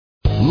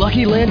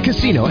Lucky Land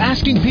Casino,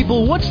 asking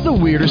people, what's the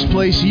weirdest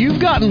place you've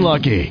gotten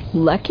lucky?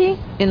 Lucky?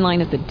 In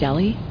line at the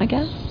deli, I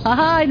guess?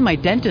 Aha, in my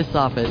dentist's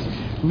office.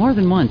 More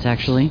than once,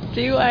 actually.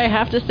 Do I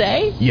have to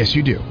say? Yes,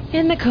 you do.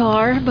 In the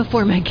car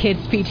before my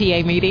kids'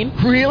 PTA meeting.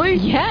 Really?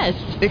 Yes.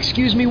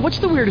 Excuse me, what's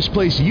the weirdest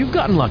place you've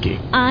gotten lucky?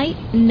 I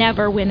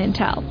never win and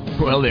tell.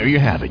 Well, there you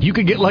have it. You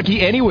can get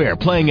lucky anywhere,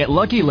 playing at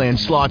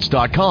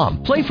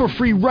LuckyLandSlots.com. Play for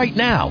free right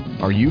now.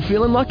 Are you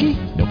feeling lucky?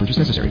 No purchase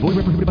necessary. Void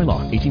where prohibited by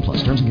law. 18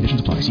 plus. Terms and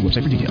conditions apply. See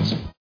website for details.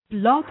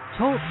 Blog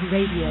Talk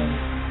Radio.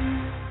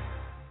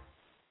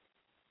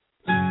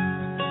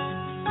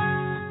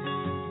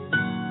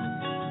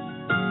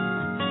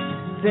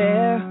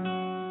 There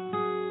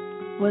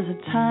was a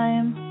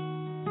time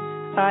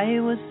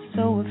I was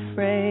so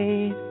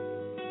afraid,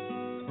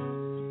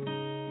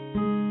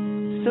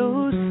 so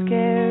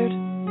scared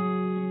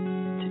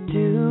to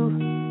do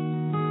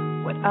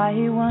what I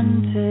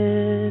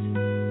wanted.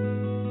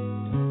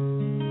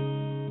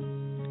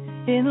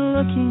 In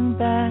looking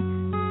back,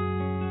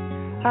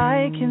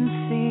 I can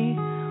see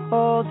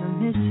all the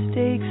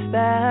mistakes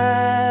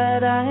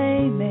that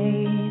I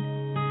made,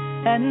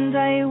 and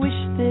I wish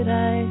that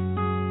I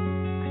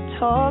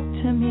talk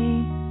to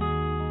me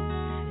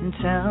and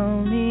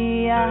tell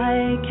me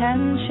I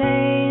can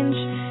change.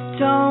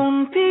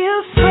 Don't be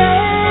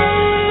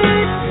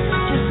afraid,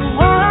 just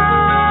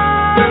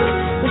walk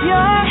with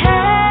your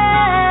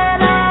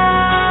head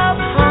up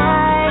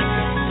high.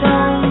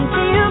 Don't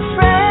be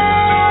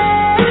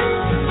afraid,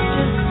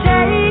 just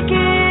take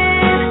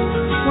it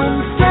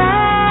one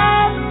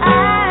step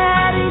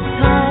at a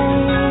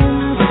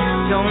time.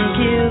 Don't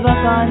give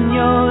up on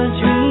your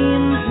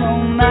dreams,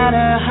 no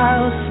matter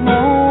how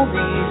small.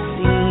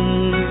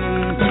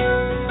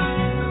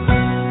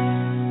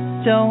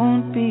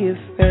 Don't be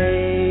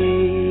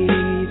afraid.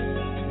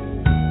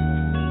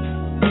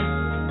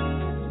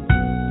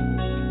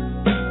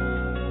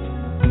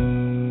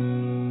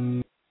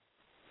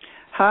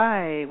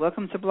 Hi,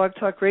 welcome to Blog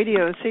Talk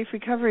Radio, Safe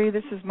Recovery.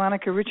 This is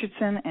Monica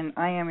Richardson, and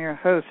I am your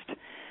host.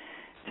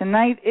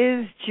 Tonight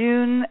is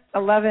June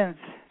 11th,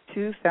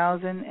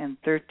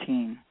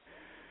 2013.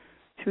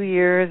 2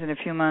 years and a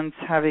few months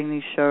having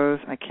these shows.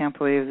 I can't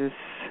believe this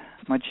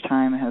much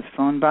time has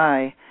flown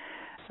by.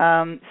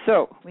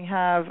 So we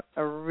have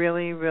a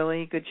really,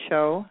 really good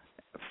show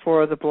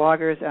for the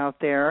bloggers out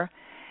there.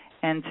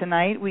 And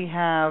tonight we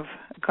have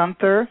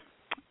Gunther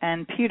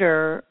and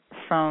Peter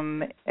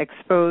from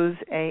Expose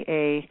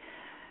AA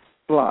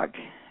blog.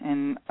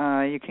 And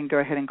you can go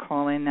ahead and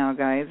call in now,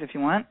 guys, if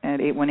you want, at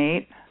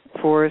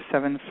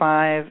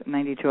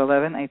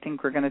 818-475-9211. I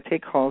think we're going to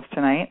take calls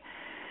tonight.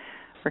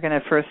 We're going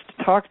to first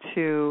talk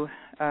to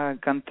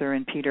Gunther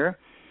and Peter.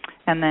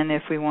 And then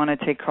if we want to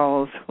take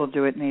calls, we'll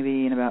do it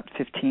maybe in about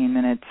 15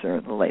 minutes or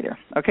a little later.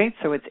 Okay,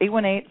 so it's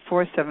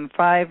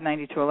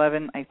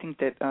 818-475-9211. I think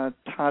that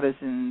Todd is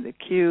in the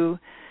queue,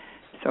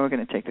 so we're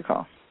going to take the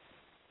call.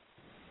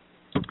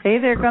 Hey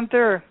there,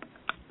 Gunther.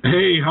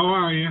 Hey, how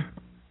are you?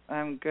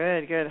 I'm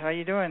good, good. How are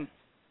you doing?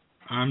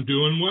 I'm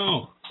doing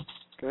well.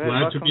 Good.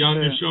 Glad Welcome to be on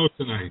your show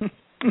tonight.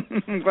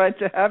 I'm glad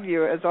to have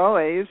you, as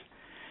always.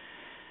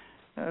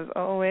 As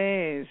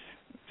always.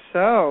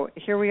 So,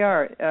 here we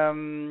are.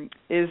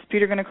 Is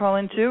Peter going to call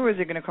in too, or is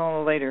he going to call a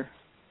little later?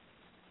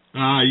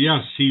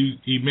 Yes,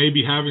 he may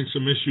be having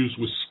some issues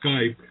with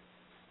Skype.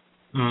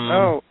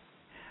 Now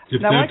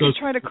I could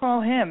try to call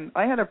him.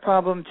 I had a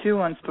problem too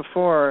once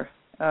before.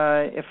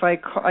 If I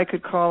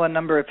could call a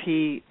number if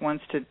he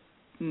wants to,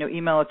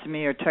 email it to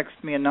me or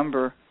text me a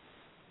number.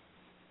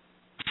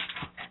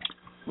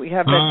 We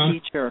have that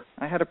feature.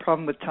 I had a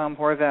problem with Tom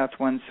Horvath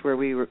once where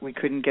we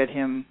couldn't get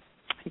him.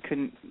 He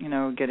couldn't,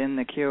 get in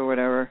the queue or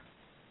whatever.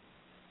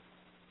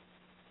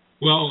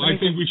 Well, I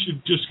think we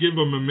should just give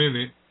him a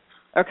minute.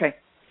 Okay.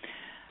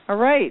 All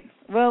right.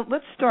 Well,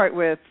 let's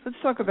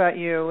talk about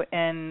you,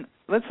 and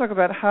let's talk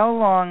about how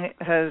long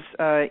has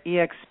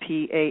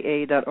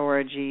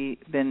expaa.org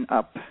been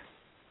up?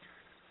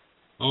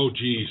 Oh,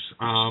 geez.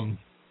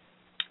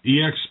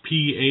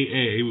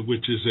 EXPAA,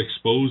 which is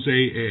Expose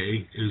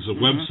AA, is a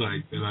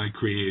website that I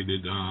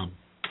created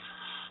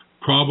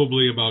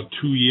probably about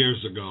 2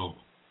 years ago.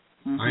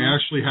 I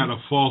actually had a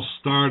false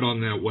start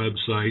on that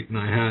website, and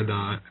I had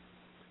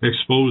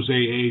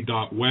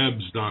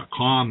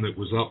exposeaa.webs.com that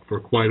was up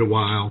for quite a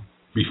while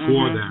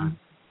before that.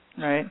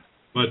 Right.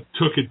 But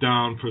took it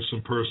down for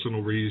some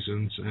personal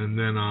reasons, and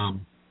then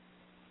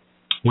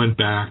went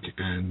back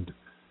and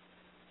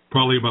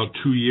probably about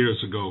 2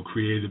 years ago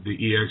created the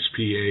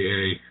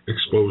EXPAA,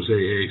 Expose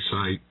AA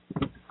site,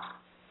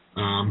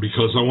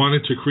 because I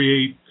wanted to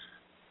create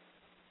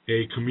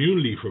a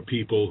community for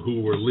people who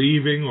were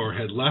leaving or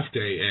had left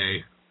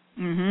AA,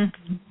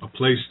 a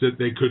place that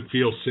they could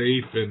feel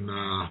safe and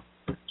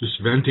just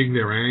venting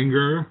their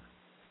anger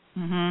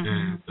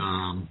and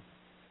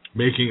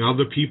making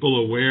other people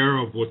aware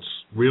of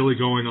what's really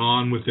going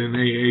on within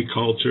AA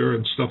culture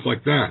and stuff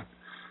like that.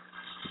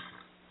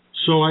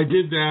 So I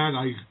did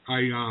that.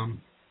 I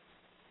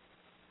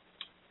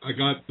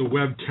got the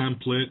web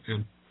template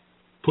and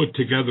put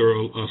together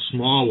a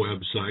small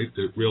website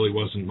that really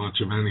wasn't much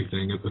of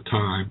anything at the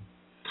time.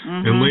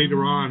 Mm-hmm. And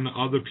later on,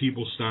 other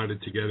people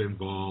started to get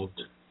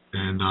involved,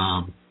 and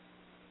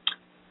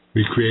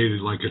we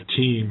created like a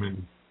team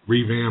and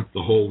revamped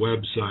the whole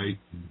website,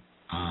 and,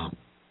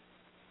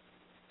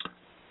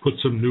 put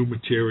some new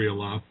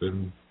material up,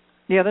 and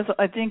yeah,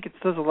 I think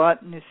there's a lot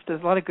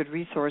of good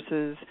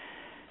resources.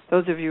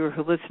 Those of you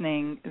who are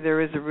listening, there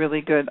is a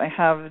really good. I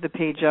have the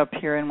page up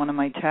here in one of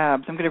my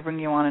tabs. I'm going to bring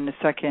you on in a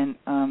second,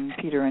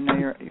 Peter. I know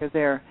you're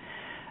there.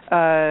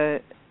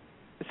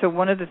 So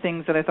one of the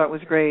things that I thought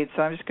was great.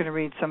 So I'm just going to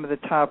read some of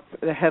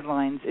the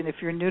headlines. And if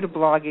you're new to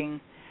blogging,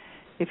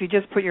 if you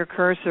just put your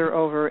cursor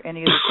over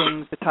any of the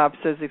things, the top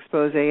says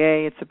Expose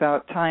AA. It's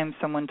about time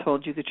someone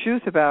told you the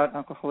truth about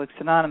Alcoholics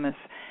Anonymous.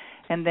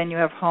 And then you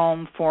have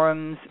home,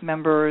 forums,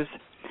 members,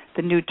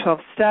 the new 12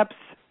 steps.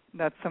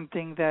 That's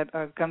something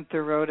that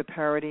Gunther wrote, a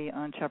parody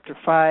on Chapter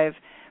 5,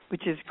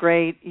 which is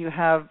great. You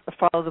have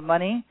Follow the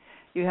Money.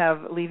 You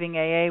have Leaving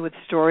AA with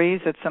stories.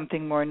 That's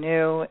something more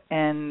new.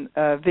 And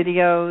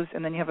videos.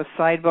 And then you have a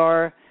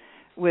sidebar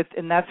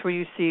and that's where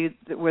you see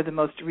where the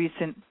most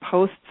recent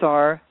posts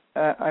are.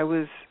 I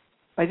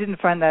didn't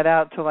find that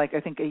out till I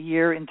think a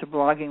year into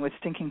blogging with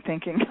Stinking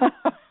Thinking.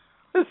 I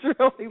was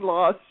really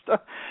lost.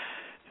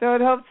 So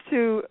it helps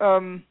to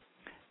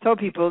tell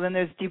people. Then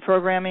there's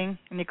deprogramming,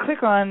 and you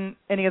click on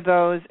any of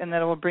those, and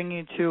then it will bring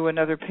you to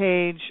another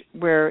page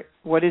where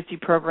what is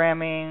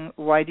deprogramming,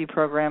 why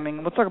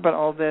deprogramming. We'll talk about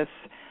all this,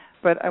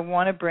 but I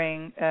want to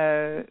bring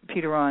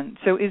Peter on.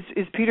 So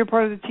is Peter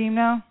part of the team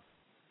now?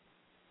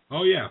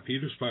 Oh, yeah,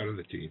 Peter's part of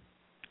the team.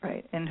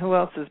 Right, and who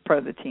else is part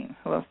of the team?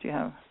 Who else do you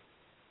have?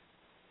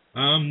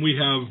 We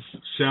have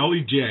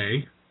Sally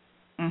J.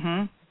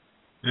 Mm-hmm.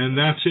 And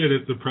that's it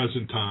at the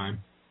present time.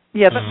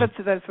 Yeah,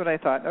 that's what I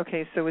thought.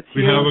 Okay, so it's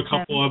we have a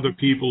couple other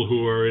people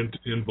who are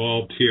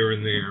involved here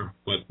and there,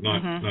 but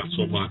not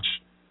so much.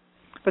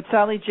 But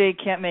Sally J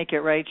can't make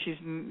it, right? She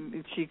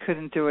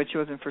couldn't do it. She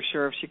wasn't for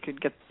sure if she could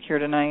get here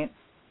tonight.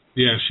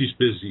 Yeah, she's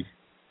busy.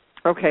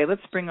 Okay,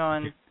 let's bring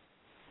on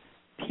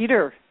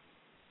Peter.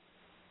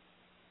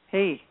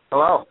 Hey.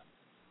 Hello.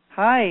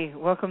 Hi,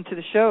 welcome to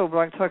the show,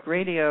 Blog Talk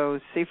Radio,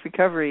 Safe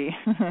Recovery.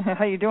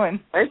 How you doing?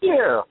 Thank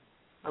you.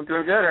 I'm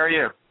doing good. How are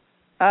you?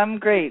 I'm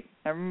great.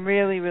 I'm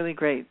really, really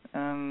great.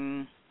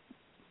 I'm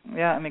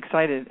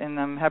excited, and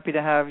I'm happy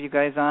to have you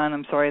guys on.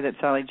 I'm sorry that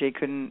Sally J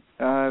couldn't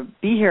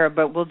be here,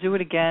 but we'll do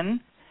it again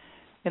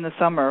in the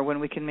summer when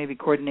we can maybe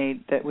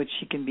coordinate that, which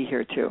she can be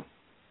here too.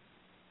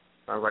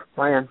 Sounds like a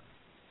plan.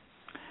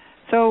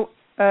 So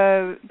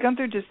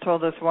Gunther just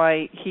told us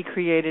why he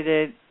created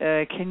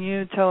it. Can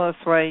you tell us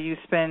why you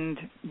spend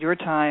your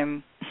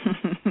time,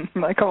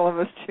 like all of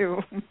us,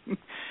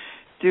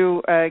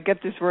 to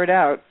get this word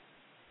out?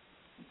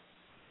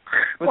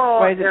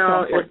 Why is it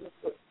so important?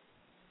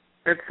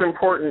 It's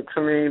important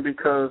to me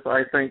because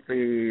I think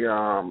the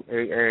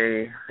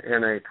AA,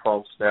 NA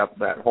 12-step,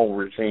 that whole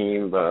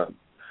regime, the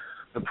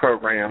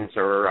programs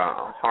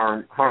are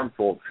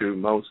harmful to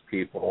most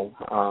people,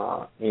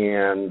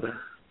 and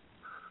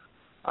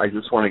I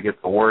just want to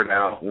get the word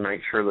out and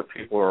make sure that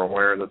people are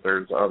aware that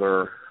there's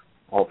other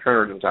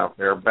alternatives out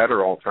there,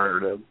 better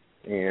alternatives,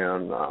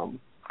 and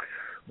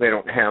they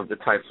don't have the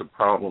types of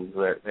problems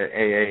that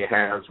AA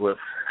has with,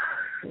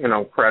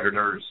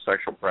 predators,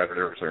 sexual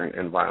predators,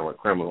 and violent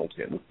criminals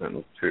getting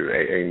sent to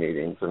AA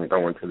meetings and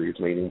going to these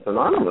meetings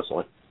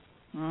anonymously.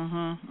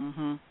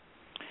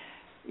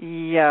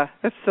 Yeah,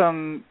 that's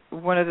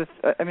one of the.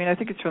 I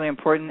think it's really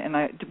important, and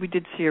we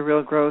did see a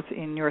real growth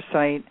in your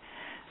site.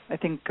 I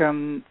think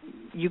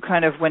you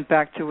kind of went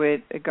back to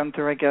it,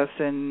 Gunther, I guess,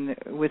 and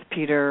with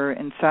Peter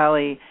and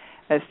Sally,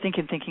 as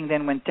Thinking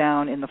then went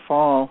down in the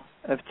fall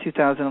of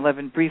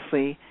 2011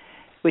 briefly,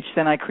 which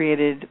then I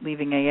created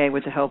Leaving AA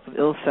with the help of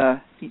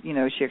Ilsa.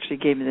 She actually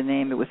gave me the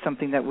name. It was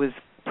something that was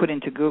put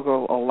into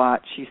Google a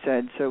lot, she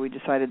said, so we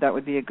decided that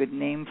would be a good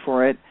name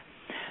for it.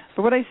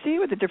 But what I see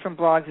with the different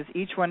blogs is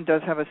each one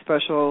does have a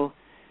special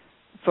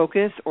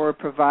focus or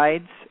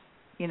provides,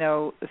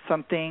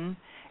 something.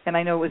 And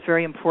I know it was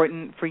very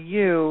important for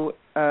you,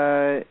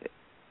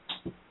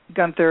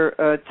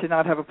 Gunther, to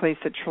not have a place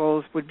that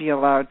trolls would be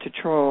allowed to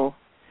troll.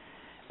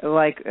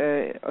 Like,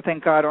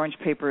 thank God Orange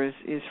Paper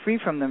is free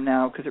from them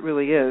now, because it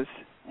really is.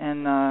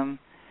 And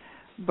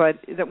but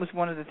that was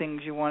one of the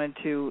things you wanted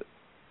to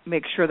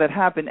make sure that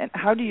happened. And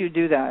how do you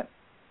do that?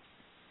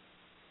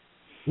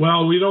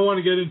 Well, we don't want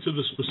to get into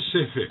the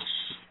specifics.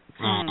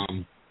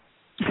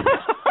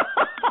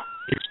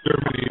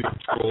 Exterminating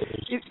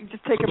trolls. You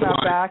just take them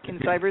out back in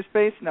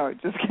cyberspace? No,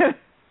 just kidding.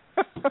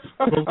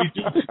 But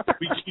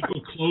we keep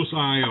a close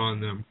eye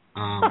on them.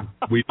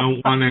 We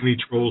don't want any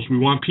trolls. We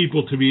want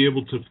people to be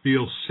able to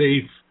feel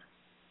safe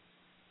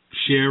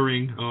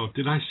sharing. Oh,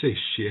 did I say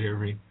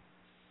sharing?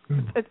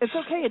 It's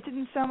okay. It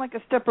didn't sound like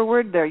a stepper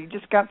word there. You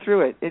just got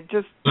through it. It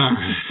just...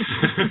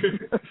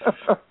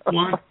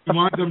 want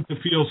them to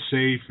feel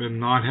safe and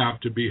not have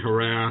to be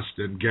harassed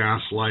and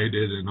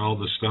gaslighted and all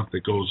the stuff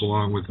that goes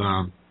along with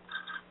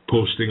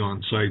posting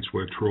on sites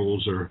where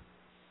trolls are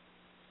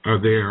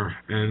there.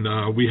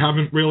 And we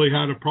haven't really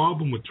had a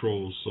problem with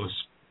trolls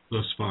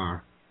thus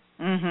far.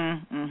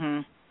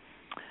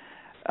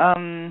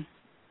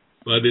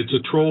 But it's a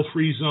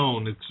troll-free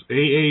zone.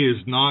 AA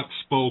is not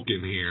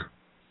spoken here.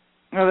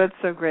 Oh, that's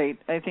so great.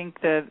 I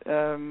think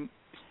that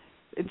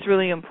it's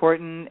really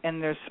important,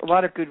 and there's a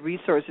lot of good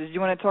resources. Do you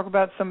want to talk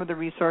about some of the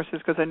resources?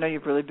 Because I know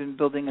you've really been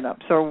building it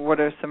up. So what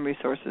are some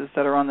resources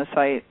that are on the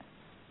site?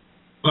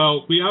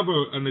 Well, we have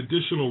an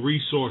additional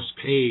resource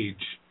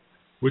page,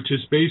 which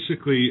is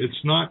basically,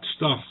 it's not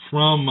stuff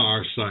from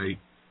our site.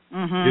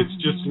 It's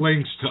just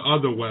links to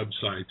other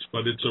websites,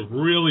 but it's a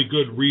really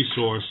good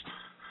resource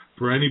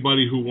for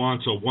anybody who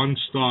wants a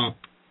one-stop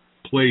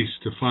place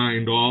to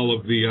find all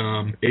of the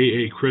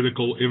AA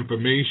critical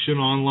information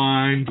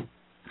online.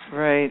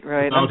 Right.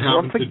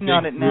 I'm clicking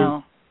on it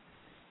now.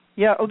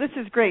 Yeah, this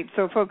is great.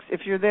 So, folks,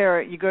 if you're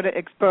there, you go to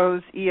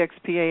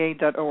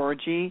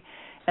exposeexpaa.org,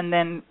 and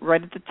then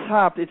right at the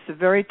top, it's the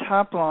very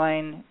top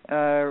line,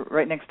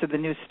 right next to the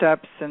new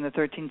steps and the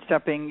 13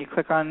 stepping. You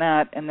click on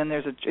that, and then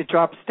it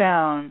drops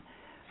down.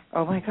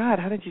 Oh, my God,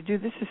 how did you do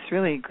this? Is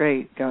really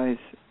great, guys.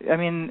 I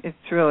mean,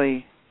 it's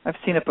really, I've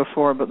seen it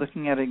before, but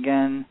looking at it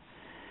again.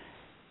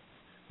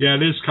 Yeah,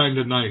 it is kind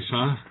of nice,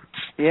 huh?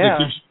 Yeah. It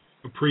gives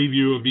a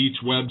preview of each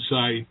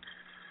website,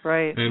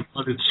 right, and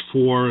what it's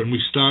for. And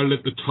we started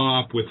at the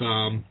top with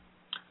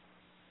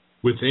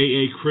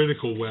AA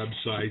critical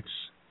websites,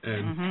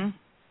 and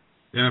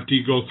after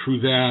you go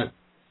through that,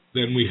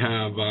 then we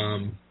have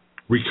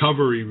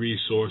recovery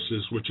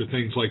resources, which are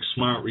things like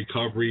Smart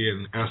Recovery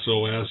and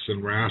SOS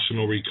and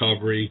Rational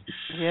Recovery.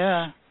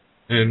 Yeah.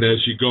 And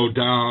as you go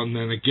down,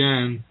 then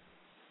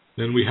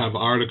we have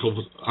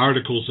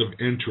articles of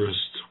interest,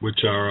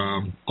 which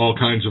are all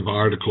kinds of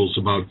articles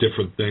about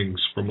different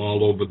things from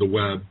all over the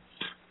web.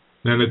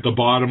 Then at the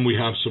bottom, we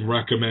have some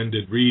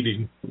recommended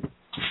reading.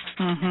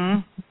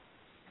 I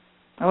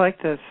like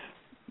this.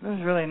 This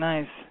is really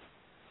nice.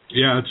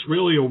 Yeah, it's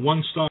really a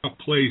one-stop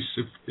place.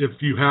 If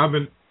you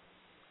haven't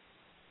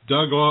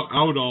dug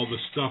out all the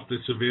stuff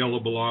that's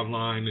available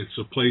online, it's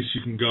a place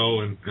you can go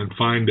and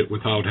find it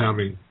without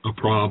having a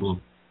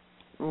problem.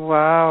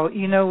 Wow.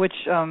 You know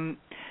which...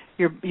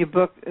 Your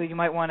book you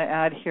might want to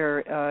add here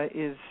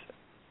is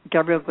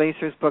Gabrielle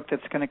Glacier's book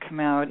that's going to come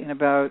out in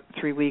about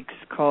 3 weeks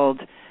called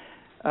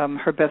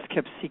Her Best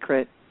Kept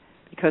Secret,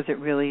 because it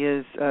really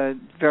is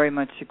very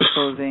much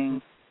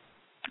exposing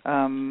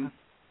the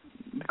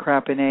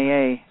crap in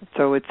AA.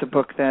 So it's a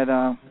book that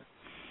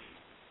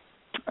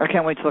I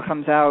can't wait till it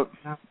comes out.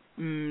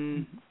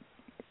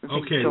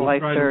 Okay, July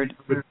 3rd.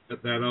 We'll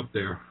get that up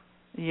there.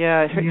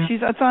 Yeah,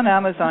 it's on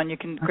Amazon. You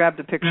can grab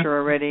the picture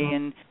already,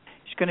 and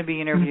she's going to be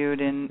interviewed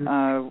in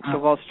the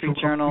Wall Street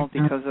Journal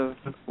because of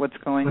what's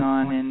going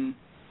on in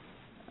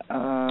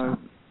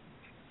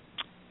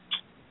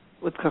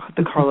with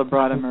the Carla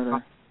Brada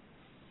murder.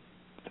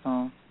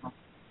 So.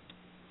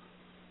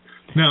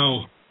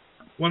 Now,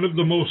 one of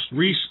the most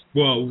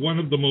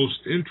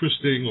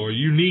interesting or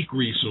unique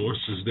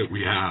resources that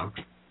we have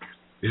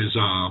is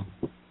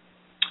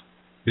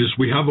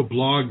we have a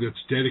blog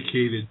that's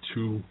dedicated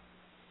to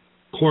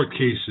court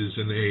cases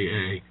in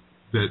AA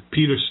that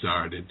Peter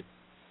started.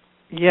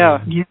 Yeah.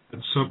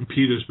 It's something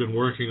Peter's been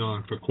working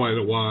on for quite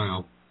a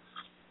while.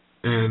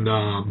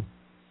 And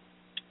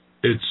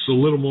it's a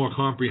little more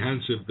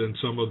comprehensive than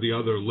some of the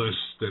other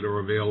lists that are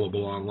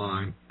available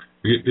online.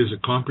 Is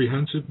it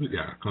comprehensive?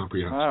 Yeah,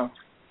 comprehensive. Wow.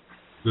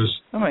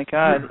 Oh, my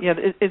God. Yeah,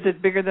 is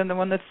it bigger than the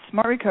one that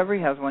Smart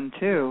Recovery has one,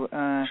 too?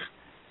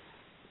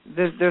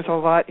 There's a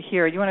lot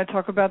here. You want to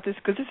talk about this?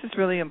 Because this is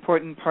really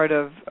important part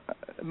of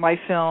my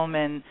film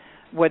and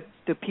what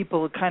the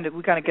people we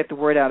got to get the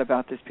word out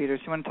about this, Peter.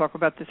 So you want to talk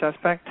about this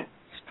aspect?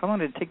 How long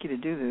did it take you to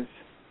do this?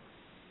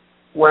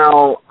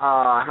 Well,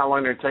 how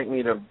long did it take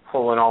me to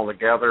pull it all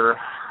together?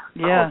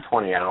 Yeah.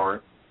 20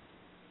 hours.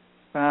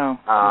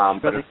 Wow.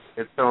 But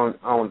it's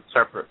on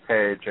separate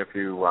page. If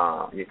you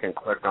can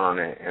click on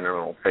it, and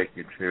it'll take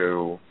you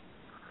to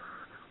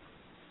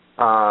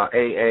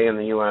AA in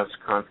the U.S.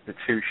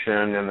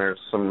 Constitution, and there's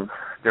some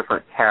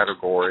different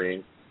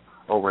categories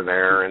over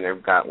there, and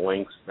they've got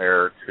links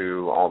there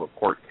to all the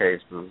court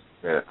cases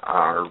that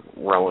are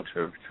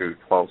relative to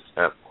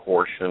 12-step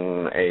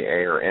coercion,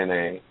 AA or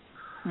NA.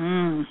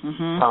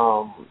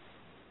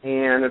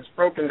 And it's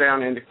broken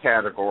down into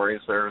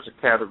categories. There's a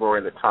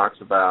category that talks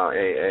about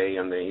AA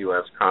in the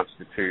U.S.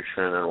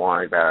 Constitution and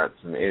why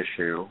that's an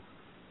issue.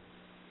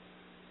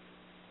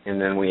 And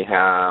then we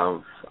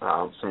have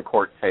some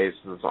court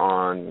cases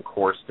on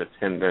coerced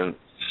attendance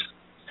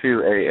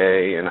to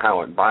AA and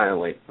how it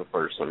violates the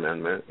First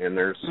Amendment. And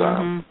there's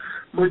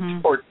for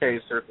each court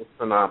case, there's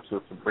a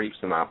brief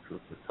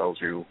synopsis that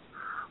tells you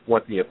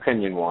what the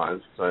opinion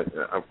was. But,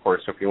 of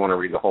course, if you want to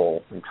read the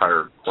whole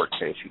entire court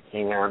case, you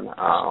can.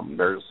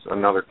 There's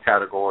another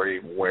category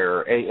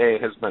where AA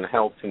has been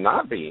held to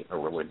not be a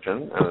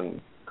religion,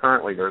 and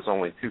currently there's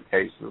only 2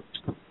 cases.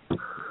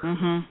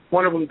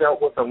 One of them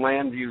dealt with the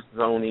land use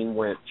zoning,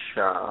 which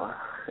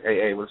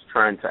AA was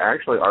trying to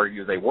actually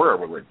argue they were a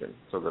religion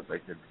so that they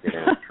could get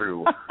in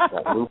through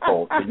that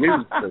loophole to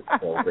use this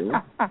building.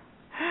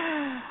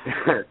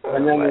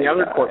 And then the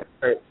other court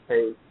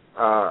case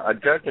a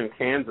judge in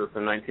Kansas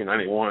in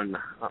 1991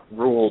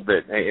 ruled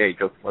that AA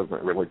just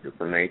wasn't religious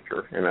in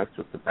nature, and that's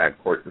just a bad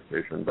court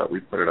decision, but we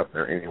put it up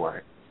there anyway.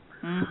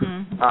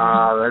 Mm-hmm.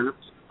 There's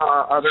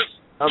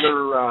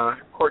other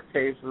court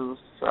cases,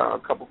 a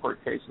couple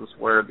court cases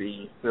where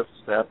the fifth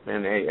step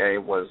in AA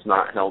was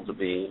not held to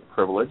be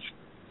privileged.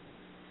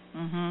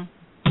 Mm-hmm.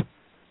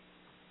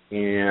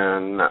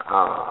 And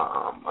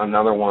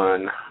another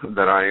one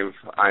that I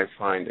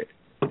find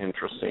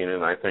interesting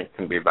and I think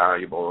can be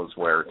valuable is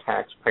where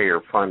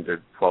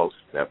taxpayer-funded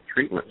 12-step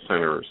treatment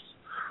centers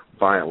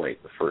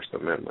violate the First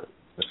Amendment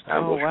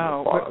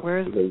establishment clause.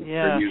 Where's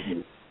Yeah.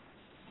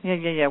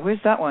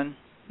 Where's that one?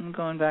 I'm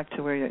going back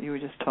to where you were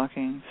just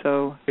talking.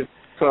 So it's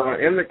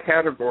in the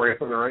category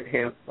on the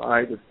right-hand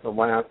side. It's the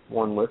last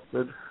one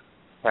listed.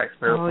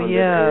 Taxpayer-funded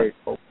AA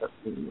 12-step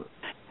treatment.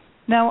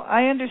 Now,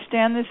 I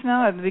understand this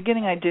now. At the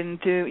beginning, I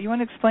didn't do. You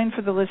want to explain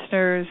for the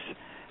listeners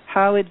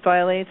how it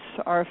violates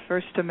our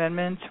First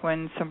Amendment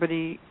when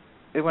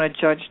a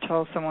judge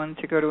tells someone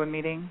to go to a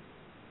meeting?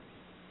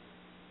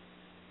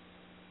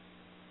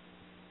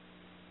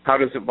 How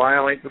does it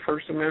violate the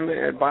First Amendment?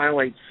 It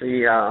violates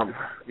the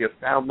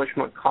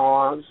Establishment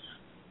Clause,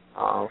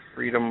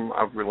 freedom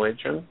of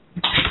religion,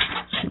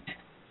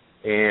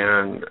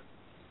 and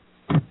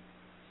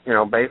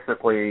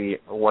basically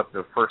what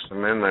the First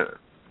Amendment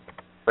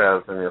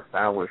says in the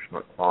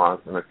Establishment Clause,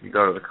 and if you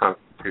go to the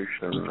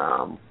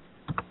Constitution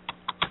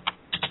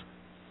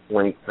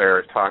link there,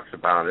 it talks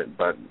about it.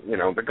 But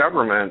the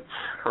government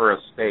or a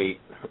state.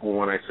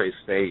 When I say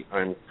state,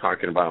 I'm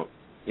talking about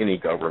any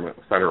government,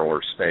 federal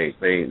or state.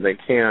 They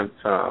can't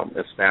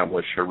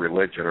establish a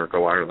religion or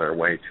go out of their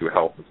way to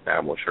help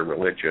establish a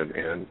religion.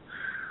 And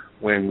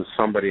when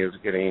somebody is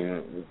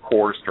getting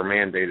forced or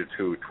mandated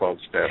to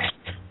 12-step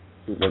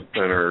treatment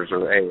centers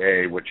or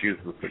AA, which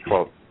uses the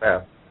 12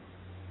 steps,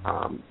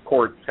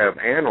 courts have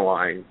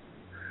analyzed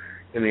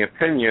in the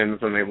opinions,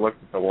 and they've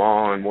looked at the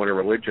law and what a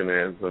religion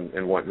is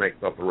and what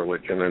makes up a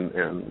religion,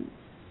 and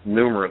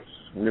numerous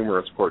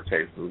court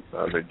cases,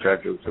 the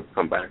judges have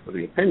come back with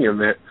the opinion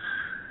that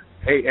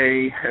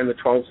AA and the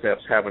 12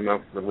 steps have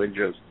enough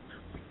religious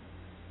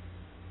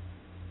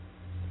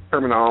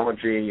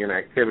terminology and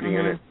activity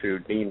in it to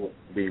deem it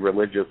to be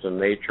religious in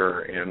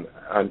nature, and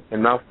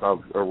enough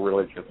of a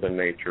religious in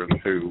nature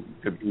to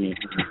be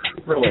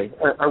really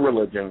a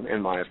religion,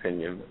 in my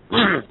opinion.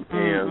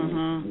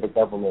 And the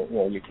government,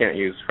 you can't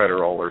use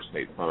federal or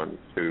state funds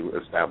to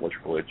establish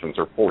religions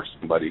or force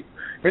somebody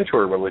into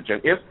a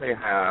religion if they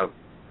have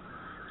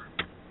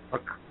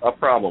a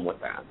problem with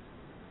that.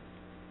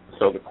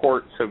 So the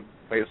courts have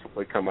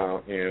basically come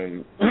out,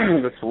 and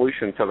the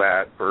solution to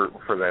that for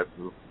that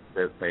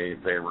that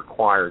they're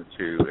required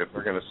to, if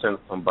they're going to send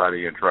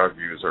somebody, a drug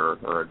user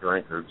or a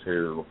drinker,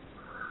 to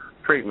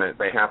treatment,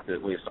 they have to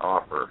at least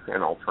offer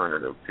an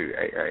alternative to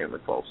AA and the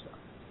 12 steps.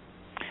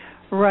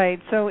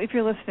 Right. So if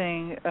you're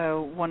listening,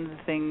 one of the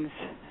things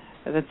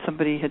that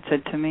somebody had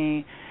said to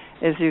me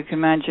is you can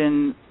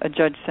imagine a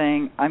judge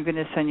saying, I'm going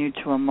to send you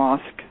to a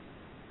mosque,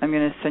 I'm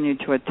going to send you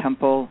to a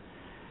temple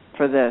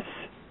for this.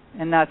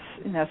 And that's,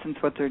 in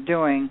essence, what they're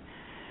doing.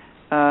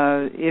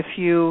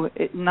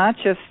 Not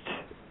just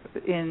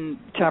in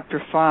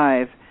Chapter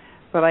 5,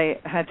 but I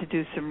had to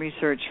do some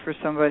research for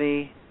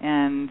somebody,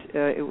 and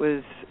it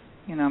was,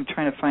 I'm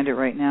trying to find it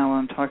right now while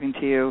I'm talking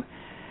to you,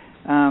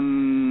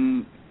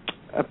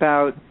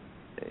 about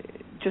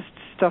just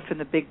stuff in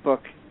the big book,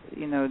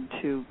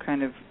 to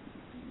kind of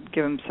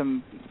give them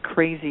some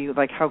crazy,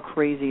 like how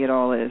crazy it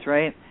all is,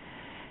 right?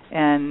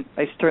 And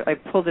I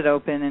pulled it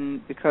open,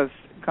 and because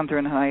Gunther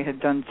and I had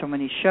done so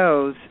many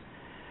shows,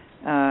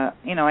 I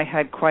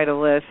had quite a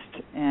list,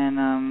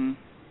 and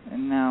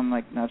now I'm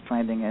not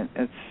finding it.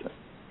 It's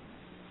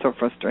so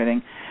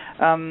frustrating.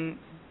 So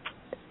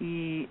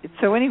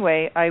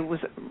anyway, I was,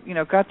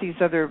 got these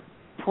other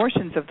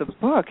portions of the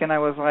book, and I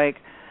was like,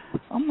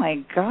 oh my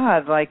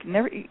God,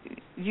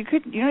 you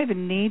don't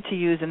even need to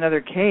use another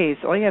case.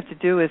 All you have to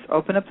do is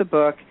open up the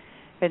book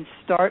and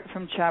start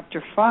from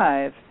Chapter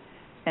 5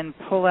 and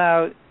pull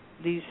out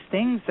these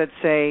things that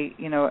say,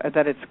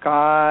 that it's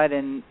God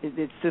and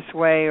it's this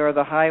way or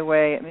the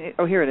highway.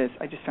 Here it is.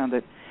 I just found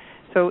it.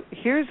 So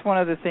here's one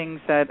of the things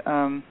that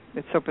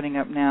it's opening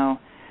up now,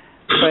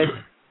 but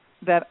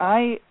that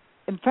I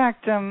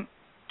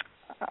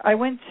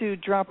went to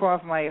drop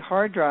off my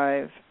hard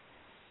drive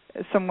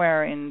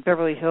somewhere in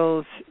Beverly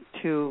Hills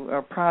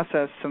to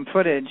process some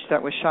footage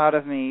that was shot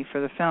of me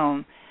for the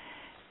film,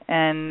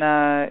 and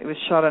it was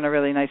shot on a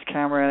really nice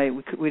camera.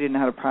 We didn't know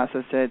how to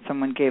process it.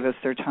 Someone gave us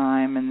their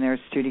time in their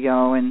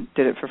studio and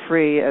did it for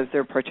free as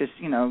their purchase,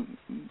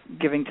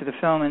 giving to the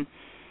film. And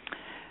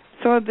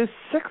so the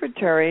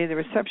secretary, the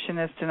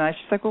receptionist, and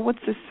she's like, well,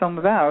 what's this film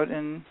about?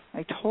 And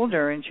I told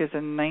her, and she has a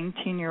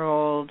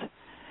 19-year-old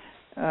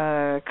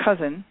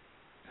cousin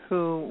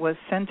who was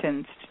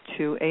sentenced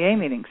to AA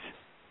meetings.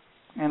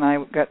 And I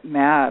got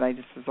mad. I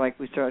just was like,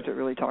 we started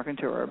really talking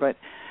to her. But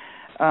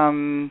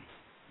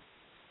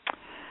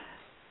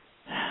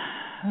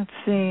let's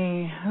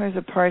see, there's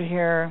a part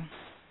here.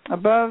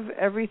 Above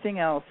everything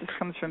else, this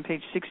comes from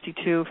page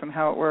 62 from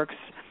How It Works.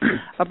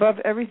 Above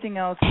everything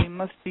else, we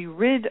must be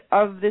rid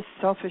of this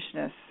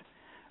selfishness.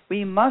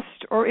 We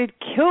must, or it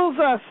kills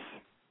us.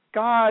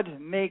 God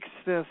makes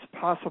this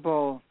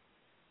possible.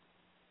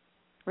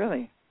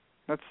 Really?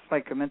 That's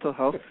like a mental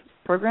health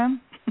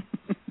program?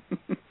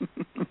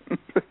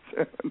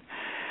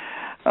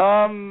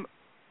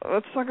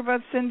 Let's talk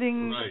about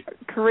sending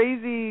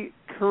crazy,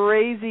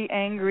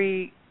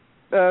 angry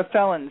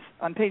felons.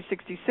 On page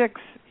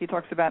 66, he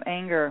talks about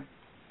anger.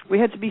 We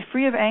had to be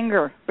free of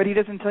anger, but he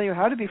doesn't tell you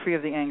how to be free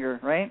of the anger,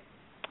 right?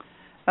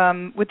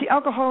 With the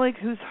alcoholic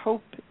whose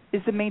hope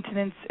is the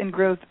maintenance and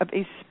growth of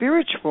a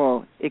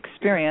spiritual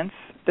experience,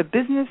 the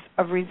business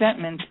of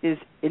resentment is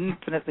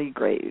infinitely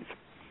grave.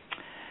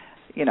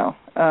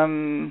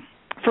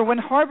 For when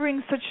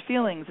harboring such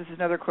feelings, this is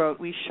another quote,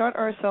 we shut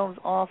ourselves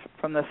off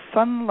from the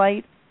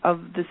sunlight of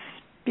the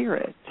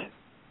spirit.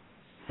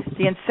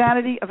 The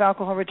insanity of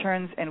alcohol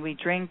returns and we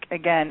drink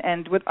again.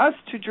 And with us,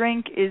 to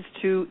drink is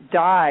to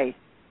die.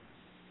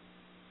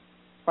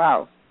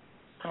 Wow.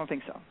 I don't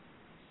think so.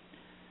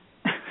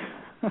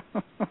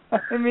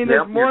 I mean,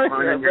 there's more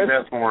here. Your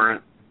death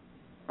warrant.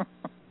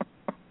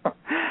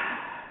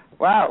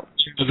 Wow.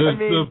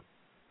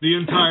 The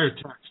entire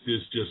text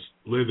is just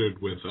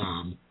littered with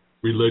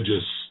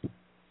religious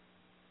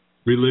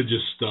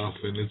stuff,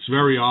 and it's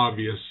very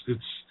obvious.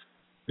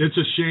 It's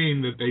a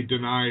shame that they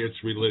deny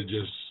it's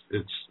religious.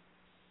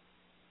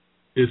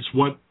 It's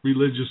what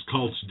religious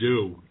cults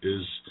do,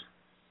 is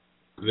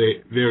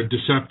they're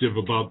deceptive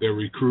about their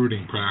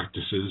recruiting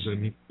practices.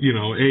 And,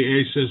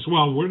 AA says,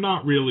 well, we're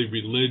not really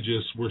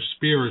religious, we're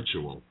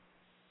spiritual.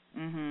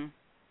 Mm-hmm.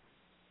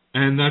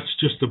 And that's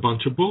just a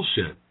bunch of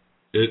bullshit.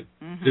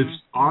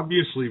 It's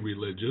obviously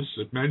religious.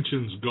 It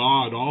mentions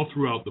God all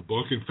throughout the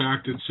book. In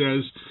fact, it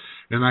says,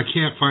 and I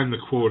can't find the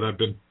quote, I've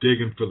been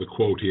digging for the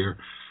quote here,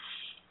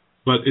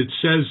 but it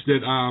says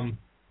that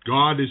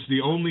God is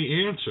the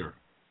only answer.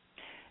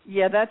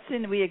 Yeah, that's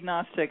in We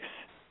Agnostics.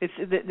 It's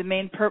the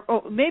main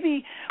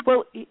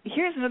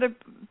here's another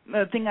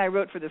thing I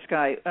wrote for this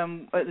guy.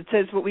 It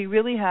says, what we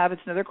really have,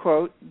 it's another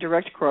quote,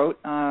 direct quote,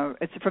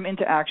 it's from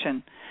Into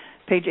Action,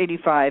 page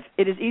 85.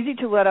 It is easy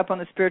to let up on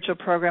the spiritual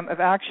program of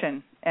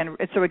action. And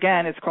so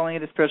again, it's calling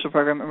it a spiritual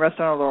program and rest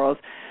on our laurels.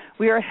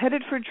 We are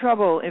headed for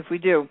trouble if we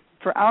do.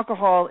 For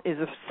alcohol is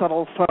a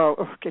subtle foe.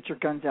 Oh, get your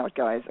guns out,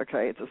 guys.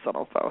 Okay, it's a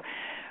subtle foe.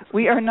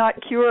 We are not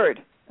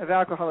cured of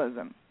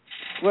alcoholism.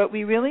 What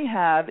we really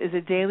have is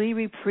a daily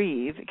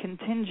reprieve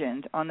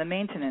contingent on the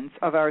maintenance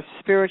of our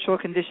spiritual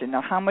condition.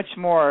 Now, how much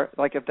more,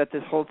 like if that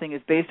this whole thing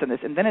is based on this?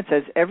 And then it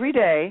says, every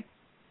day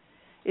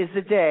is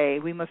the day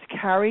we must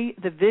carry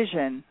the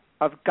vision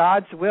of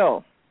God's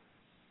will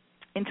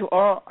into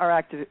all our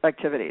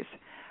activities.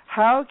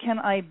 How can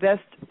I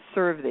best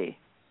serve thee?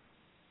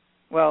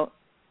 Well,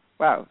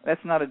 wow,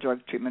 that's not a drug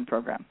treatment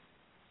program.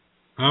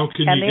 How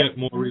can you get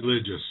more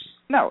religious?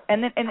 No,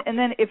 and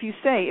then if you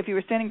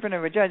were standing in front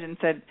of a judge and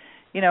said,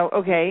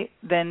 okay,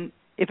 then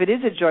if it is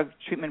a drug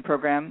treatment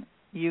program,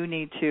 you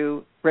need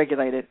to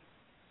regulate it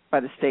by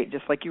the state,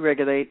 just like you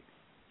regulate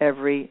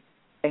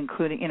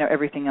including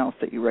everything else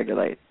that you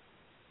regulate,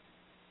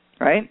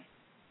 right?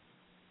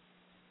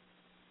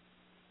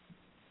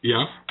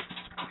 Yeah.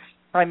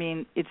 I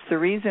mean, it's the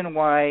reason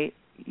why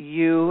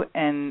you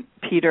and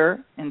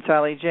Peter and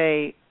Sally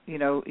J,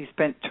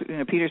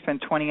 Peter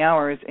spent 20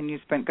 hours and you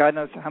spent God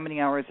knows how many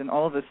hours, and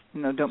all of us,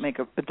 don't make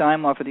a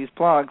dime off of these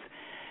blogs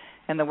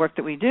and the work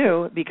that we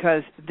do,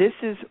 because this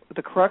is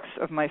the crux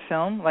of my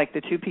film, like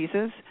the two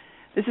pieces.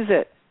 This is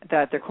it,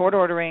 that they're court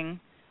ordering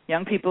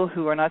young people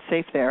who are not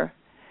safe there,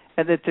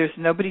 and that there's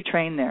nobody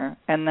trained there,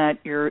 and that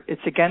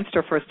it's against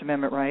our First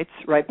Amendment rights,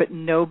 right? But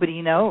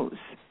nobody knows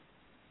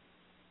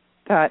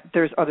that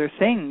there's other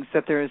things,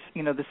 that there's,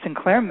 the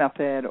Sinclair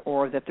method,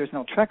 or that there's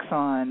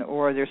naltrexone,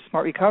 or there's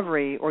smart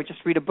recovery, or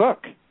just read a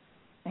book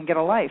and get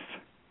a life.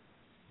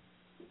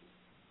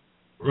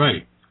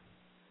 Right.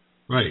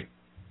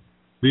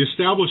 The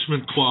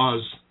Establishment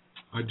Clause,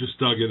 I just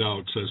dug it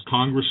out, says,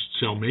 Congress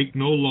shall make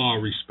no law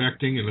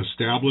respecting an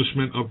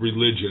establishment of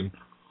religion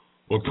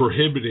or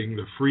prohibiting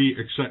the free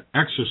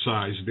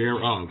exercise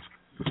thereof.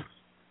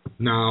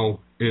 Now,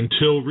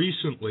 until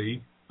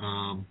recently,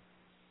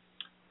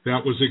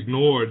 that was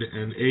ignored,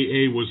 and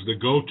AA was the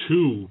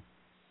go-to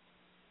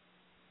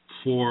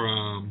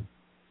for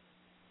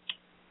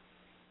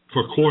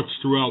courts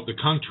throughout the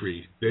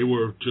country. They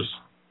were just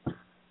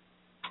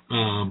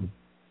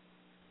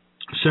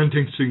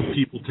sentencing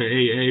people to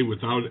AA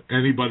without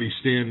anybody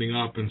standing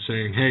up and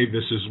saying, hey,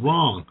 this is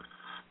wrong.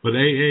 But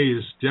AA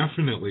is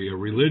definitely a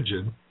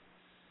religion.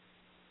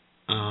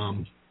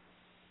 I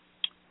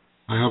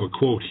have a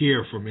quote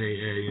here from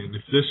AA, and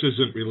if this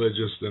isn't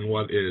religious, then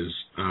what is?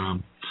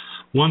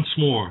 Once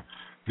more,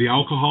 the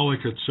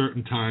alcoholic at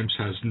certain times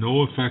has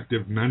no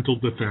effective mental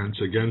defense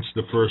against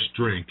the first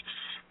drink,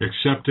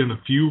 except in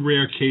a few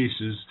rare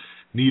cases.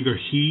 Neither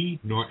he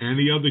nor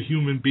any other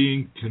human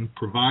being can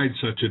provide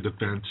such a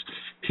defense.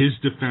 His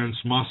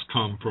defense must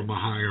come from a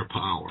higher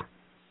power.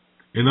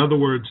 In other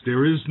words,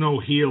 there is no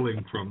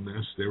healing from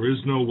this. There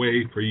is no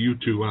way for you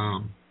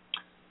to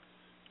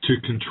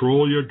to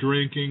control your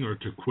drinking or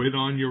to quit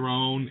on your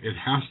own. It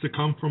has to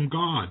come from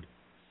God.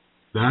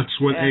 That's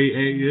what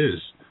AA is.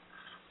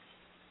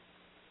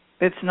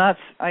 It's nuts.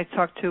 I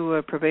talked to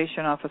a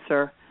probation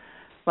officer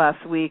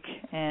last week,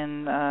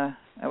 and I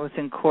was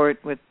in court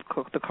with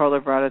the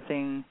Carla Brada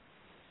thing.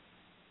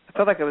 I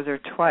felt like I was there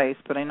twice,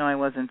 but I know I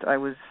wasn't. I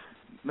was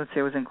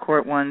in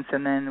court once,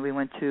 and then we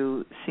went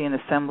to see an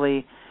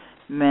assembly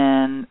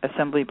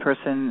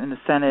person in the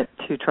Senate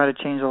to try to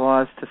change the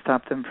laws to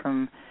stop them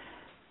from,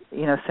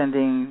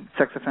 sending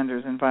sex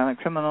offenders and violent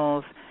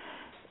criminals.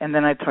 And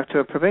then I talked to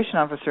a probation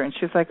officer, and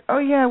she was like, "Oh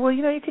yeah, well,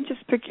 you can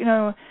just pick,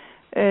 your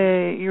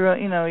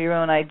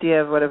own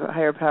idea of what a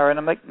higher power." And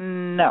I'm like,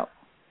 "No."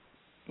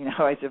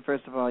 I said,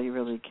 first of all, you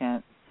really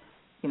can't,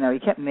 you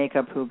can't make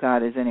up who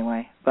God is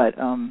anyway. But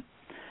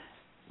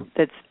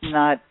that's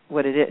not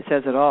what it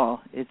says at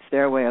all. It's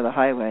their way or the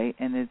highway,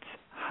 and it's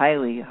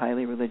highly,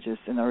 highly religious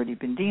and already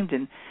been deemed.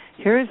 And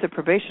here is a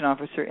probation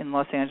officer in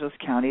Los Angeles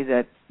County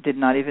that did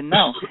not even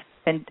know.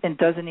 And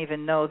doesn't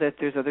even know that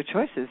there's other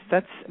choices.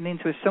 That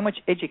means there's so much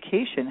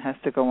education has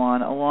to go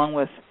on along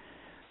with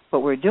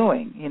what we're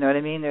doing. You know what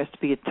I mean? There has to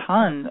be a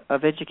ton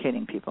of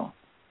educating people.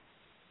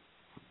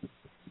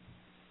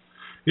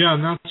 Yeah,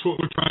 and that's what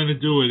we're trying to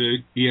do at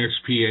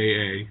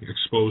EXPAA,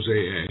 Expose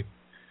AA,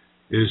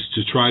 is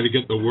to try to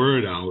get the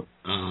word out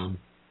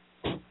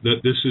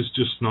that this is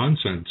just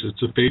nonsense.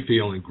 It's a faith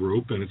healing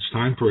group, and it's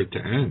time for it to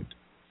end.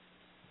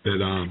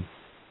 That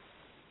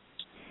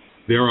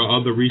there are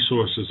other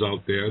resources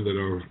out there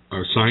that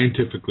are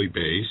scientifically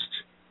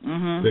based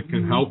that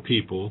can help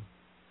people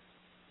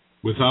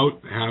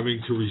without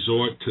having to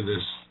resort to the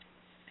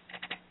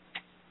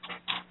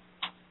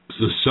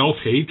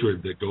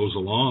self-hatred that goes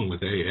along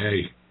with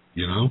AA,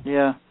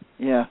 Yeah,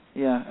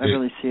 I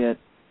really see it.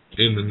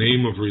 In the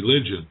name of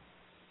religion.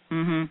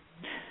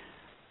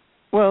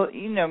 Well,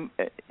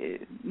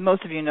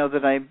 most of you know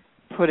that I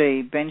put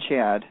a bench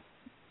ad,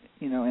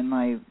 in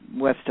my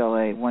West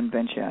LA one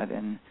bench ad,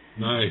 and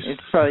nice.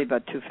 It's probably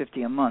about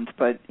 $250 a month.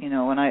 But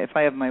if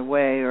I have my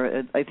way,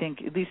 or I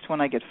think at least when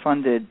I get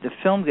funded, the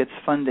film gets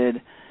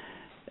funded,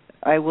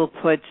 I will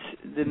put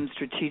them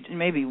strategic,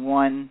 maybe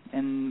one,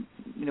 and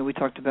we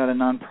talked about a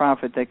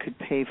nonprofit that could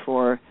pay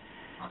for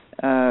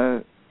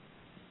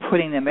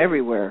putting them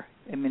everywhere.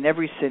 I mean,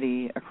 every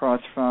city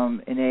across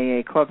from an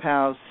AA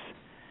clubhouse,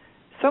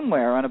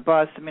 somewhere on a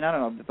bus. I mean, I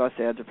don't know, the bus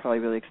ads are probably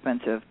really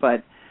expensive,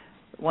 but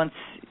once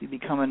you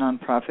become a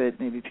nonprofit,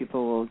 maybe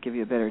people will give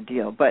you a better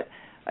deal. But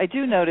I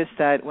do notice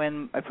that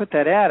when I put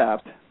that ad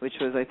up, which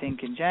was, I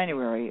think, in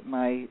January,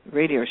 my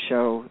radio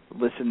show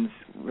listens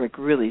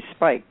really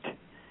spiked.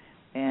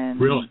 And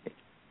really?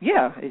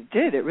 Yeah, it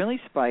did. It really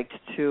spiked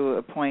to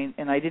a point,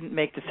 and I didn't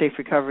make the Safe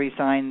Recovery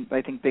sign,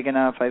 I think, big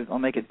enough. I'll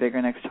make it bigger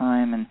next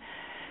time. And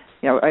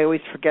I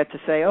always forget to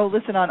say,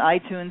 listen on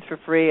iTunes for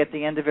free at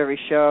the end of every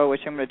show, which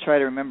I'm going to try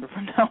to remember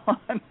from now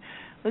on.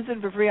 Listen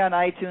for free on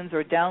iTunes,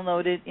 or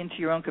download it into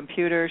your own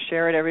computer,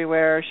 share it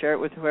everywhere, share it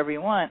with whoever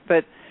you want.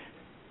 But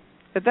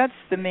that's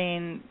the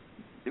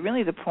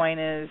point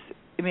is,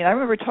 I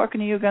remember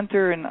talking to you,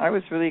 Gunther, and I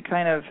was really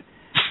kind of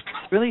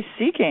really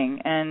seeking.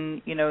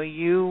 And,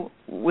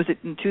 was it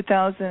in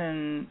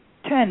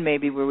 2010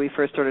 maybe where we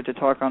first started to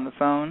talk on the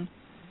phone?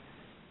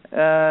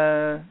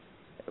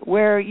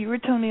 Where you were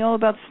telling me all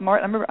about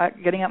smart. I remember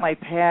getting out my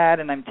pad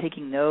and I'm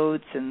taking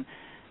notes, and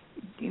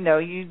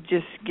you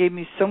just gave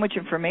me so much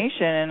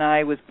information, and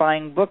I was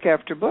buying book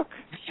after book,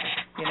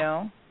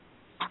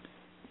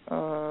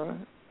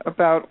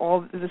 about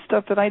all the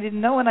stuff that I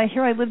didn't know. And I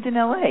lived in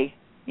L.A.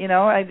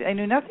 I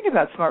knew nothing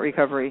about smart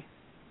recovery.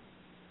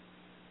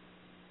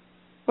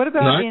 What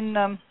about in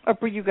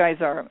up where you guys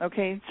are?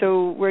 Okay,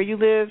 so where you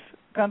live,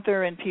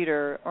 Gunther and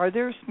Peter, are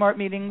there smart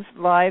meetings,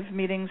 live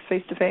meetings,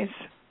 face to face?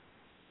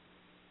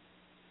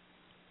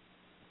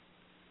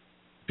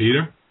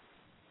 Peter?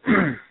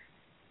 There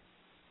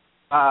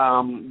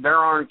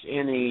aren't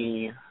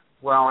any.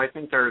 Well, I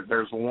think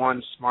there's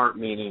one smart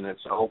meeting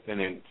that's open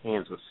in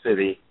Kansas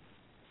City.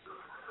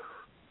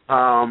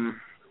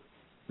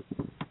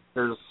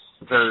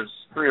 There's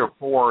 3 or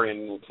 4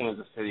 in the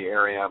Kansas City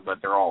area,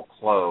 but they're all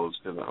closed.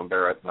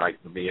 They're at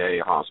the VA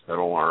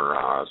hospital or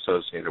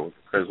associated with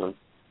the prison.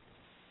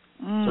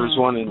 There's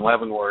one in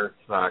Leavenworth,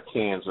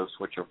 Kansas,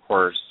 which, of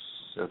course,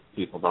 if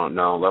people don't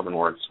know,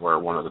 Leavenworth's where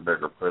one of the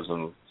bigger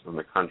prisons in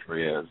the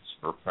country is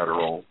for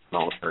federal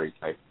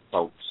military-type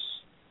folks.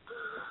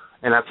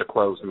 And that's a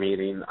closed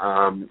meeting.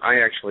 I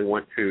actually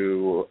went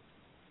to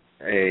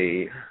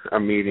a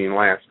meeting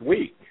last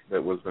week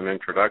that was an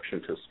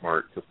introduction to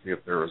SMART to see if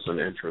there was an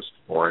interest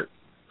for it.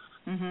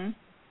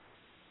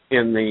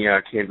 In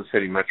the Kansas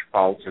City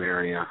metropolitan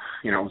area.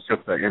 It was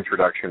just an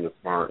introduction to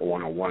SMART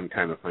 101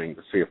 kind of thing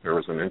to see if there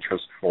was an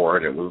interest for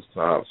it. It was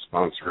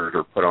sponsored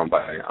or put on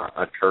by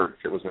a church.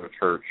 It was in a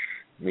church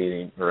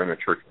meeting or in a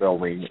church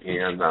building,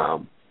 and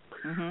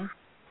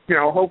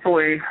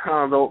hopefully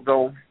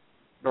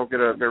they'll get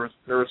a. There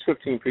was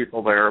 15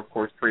 people there. Of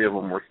course, 3 of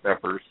them were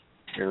steppers,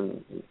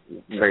 and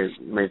they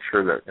made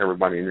sure that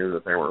everybody knew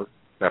that they were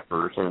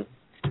steppers. And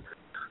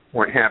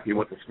weren't happy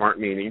with the SMART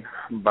meeting,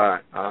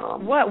 but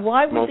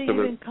why would they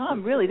even it,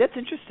 come? Really, that's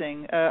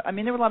interesting. I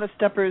mean, there were a lot of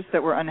steppers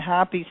that were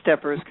unhappy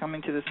steppers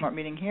coming to the SMART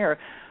meeting here.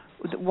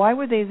 Why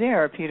were they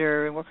there,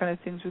 Peter? What kind of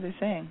things were they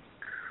saying?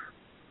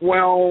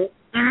 Well,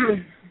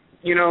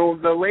 you know,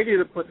 the lady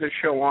that put the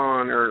show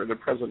on, or the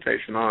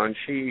presentation on,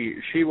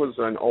 she was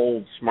an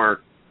old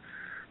SMART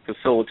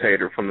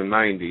facilitator from the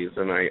 90s,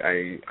 and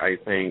I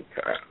think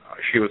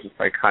she was a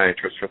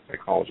psychiatrist or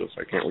psychologist,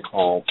 I can't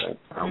recall,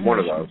 but one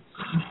of those.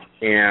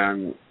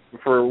 And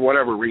for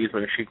whatever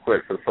reason, she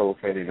quit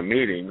facilitating the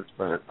meetings,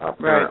 but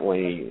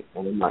apparently,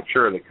 well, I'm not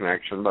sure of the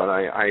connection, but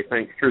I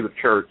think through the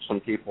church,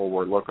 some people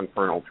were looking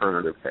for an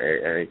alternative to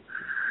AA.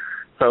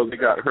 So they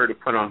got her to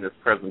put on this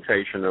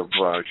presentation of,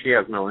 she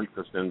has no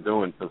interest in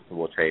doing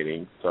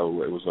facilitating,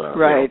 so it was a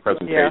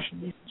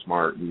presentation of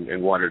SMART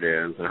and what it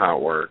is and how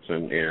it works,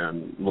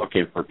 and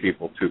looking for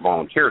people to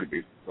volunteer to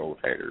be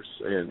facilitators.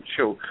 And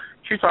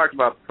she talked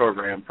about the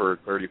program for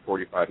 30,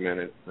 45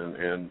 minutes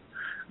and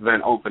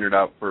then opened it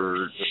up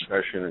for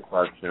discussion and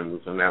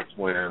questions, and that's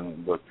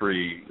when the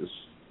 3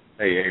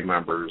 AA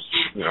members,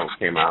 you know,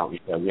 came out and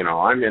said, you know,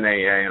 I'm in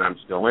AA and I'm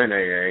still in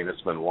AA and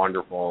it's been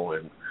wonderful.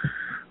 And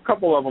a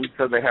couple of them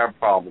said they have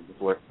problems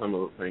with some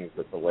of the things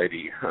that the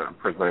lady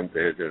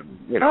presented, and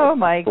you know, oh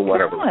my for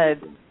whatever God,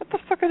 reason. What the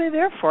fuck are they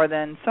there for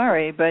then?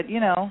 Sorry, but you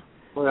know,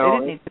 well, they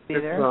didn't need to be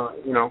there.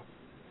 You know,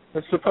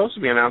 it's supposed to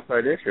be an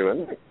outside issue,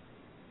 isn't it?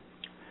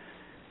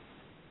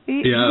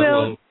 Yeah.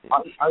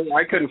 Well,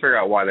 I couldn't figure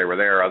out why they were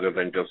there, other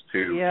than just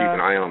to keep an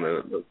eye on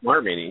the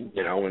SMART meeting,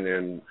 you know, and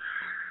then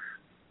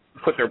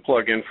put their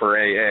plug in for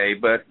AA.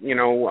 But you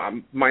know,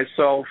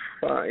 myself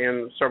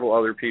and several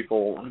other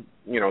people,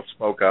 you know,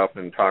 spoke up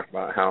and talked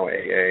about how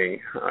AA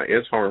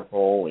is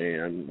harmful.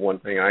 And one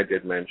thing I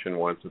did mention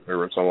was that there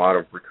was a lot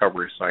of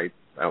recovery sites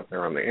out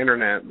there on the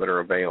internet that are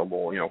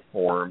available, you know,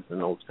 forums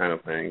and those kind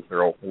of things.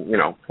 They're open, you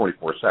know,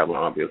 24/7,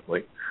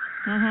 obviously.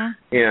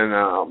 Mm-hmm.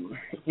 And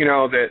you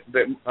know that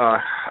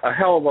a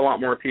hell of a lot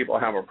more people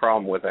have a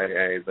problem with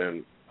AA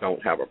than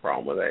don't have a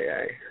problem with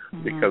AA,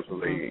 because of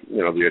the,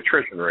 you know, the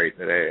attrition rate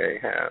that AA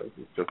has.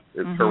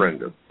 It's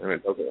horrendous, and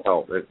it doesn't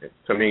help.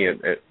 To me,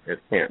 it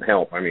can't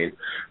help. I mean,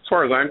 as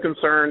far as I'm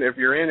concerned, if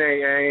you're in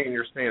AA and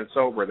you're staying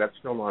sober, that's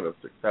still not a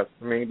success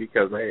to me,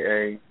 because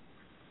AA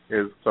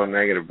is so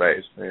negative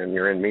based, and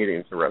you're in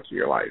meetings the rest of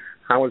your life.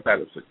 How is that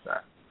a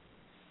success?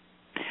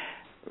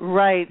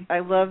 Right. I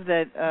love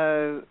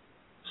that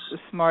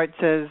SMART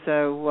says,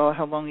 well,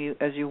 how long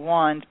as you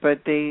want, but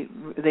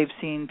they've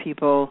seen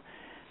people,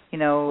 you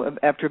know,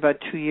 after about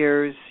 2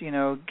 years, you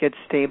know, get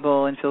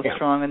stable and feel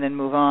strong and then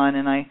move on.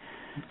 And I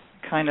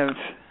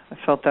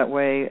felt that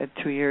way at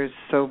 2 years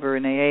sober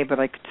in AA, but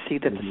I could see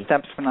that the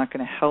steps were not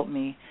going to help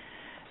me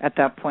at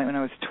that point when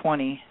I was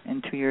 20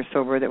 and 2 years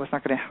sober. That was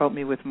not going to help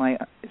me with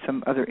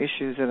some other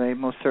issues that I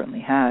most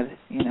certainly had,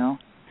 you know,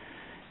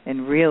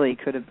 and really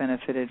could have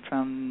benefited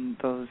from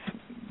those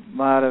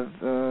lot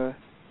of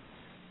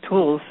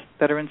tools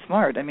that are in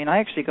SMART. I mean, I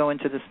actually go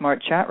into the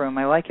SMART chat room.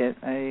 I like it.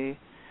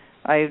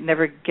 I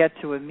never get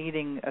to a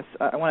meeting.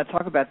 I want to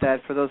talk about that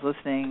for those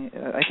listening.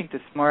 I think the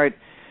SMART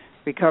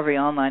recovery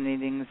online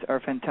meetings are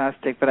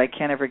fantastic, but I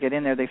can't ever get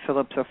in there. They fill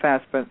up so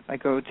fast. But I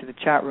go to the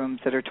chat rooms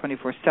that are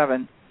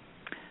 24/7.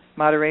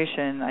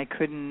 Moderation, I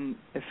couldn't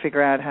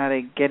figure out how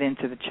to get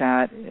into the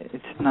chat.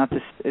 It's not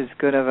as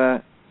good of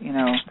a, you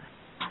know,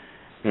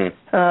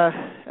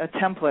 a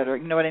template, or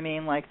you know what I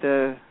mean, like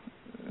the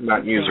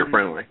not user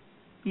friendly.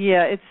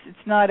 Yeah,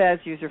 it's not as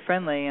user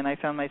friendly, and I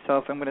found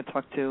myself, I'm going to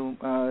talk to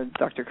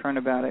Dr. Kern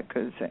about it,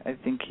 because I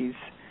think he's,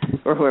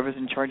 or whoever's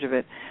in charge of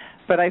it.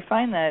 But I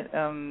find that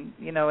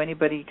you know,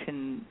 anybody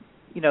can,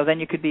 you know, then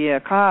you could be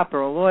a cop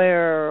or a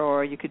lawyer,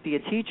 or you could be a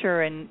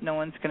teacher, and no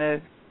one's going to,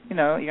 you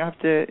know,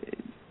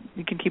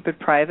 you can keep it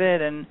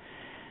private and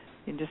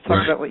just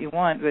talk about what you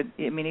want. But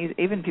I mean,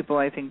 even people,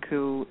 I think,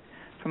 who,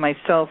 for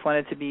myself,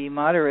 wanted to be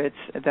moderates,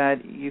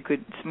 that you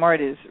could,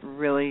 SMART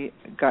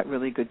got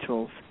really good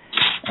tools.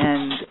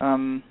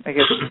 And I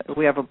guess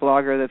we have a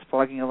blogger that's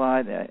blogging a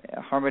lot,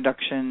 harm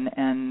reduction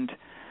and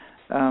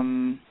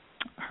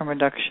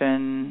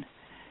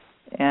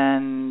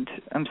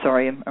I'm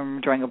sorry,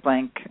 I'm drawing a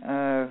blank.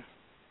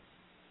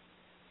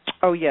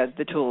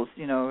 The tools,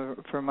 you know,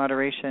 for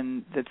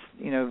moderation. That's,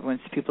 you know,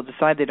 once people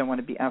decide they don't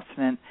want to be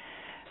abstinent,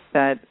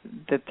 that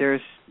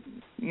there's,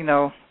 you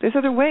know, there's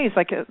other ways.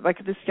 Like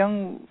this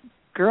young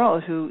girl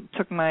who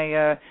took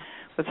was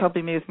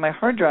helping me with my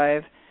hard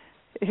drive.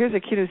 Here's a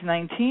kid who's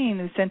 19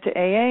 who's sent to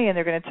AA, and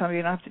they're going to tell me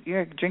you're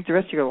going to drink the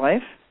rest of your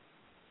life,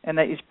 and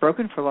that he's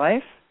broken for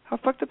life. How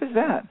fucked up is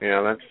that?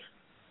 Yeah,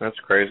 that's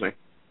crazy.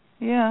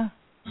 Yeah,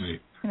 right.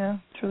 You know,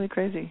 it's really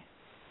crazy.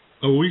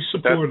 We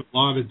support a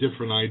lot of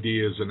different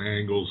ideas and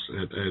angles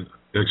at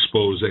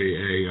Expose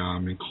AA,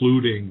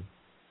 including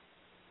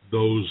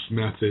those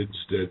methods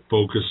that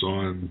focus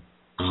on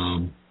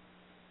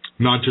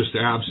not just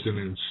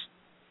abstinence,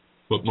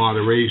 but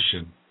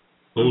moderation.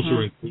 Those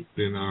are included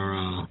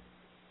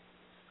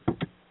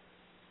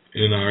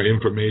in our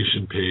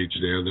information page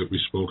there that we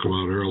spoke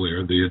about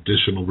earlier, the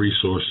additional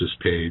resources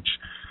page.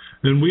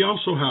 And we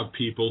also have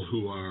people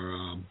who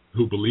are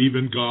who believe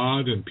in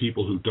God and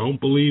people who don't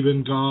believe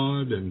in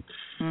God, and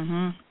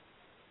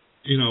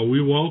you know,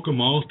 we welcome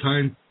all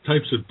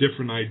types of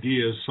different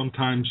ideas.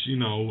 Sometimes, you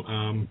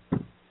know,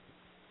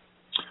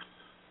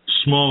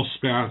 small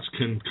spats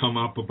can come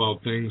up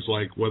about things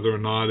like whether or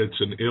not it's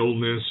an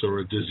illness or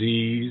a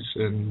disease,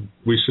 and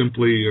we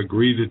simply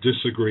agree to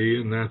disagree,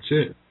 and that's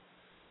it.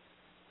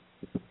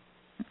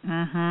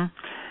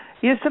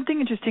 Yeah, something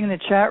interesting in the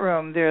chat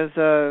room. There's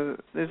a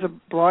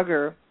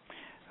blogger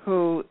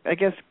who I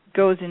guess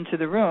goes into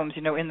the rooms,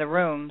 you know, in the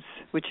rooms,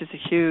 which is a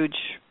huge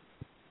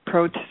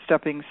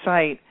protesting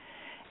site.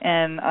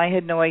 And I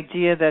had no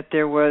idea that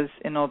there was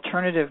an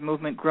alternative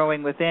movement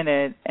growing within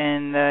it.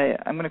 And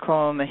I'm going to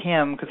call him a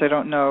him because I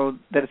don't know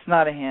that it's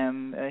not a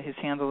him. His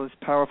handle is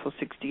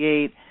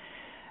Powerful68.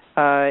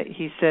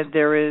 He said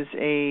there is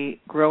a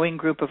growing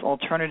group of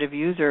alternative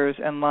users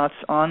and lots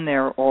on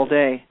there all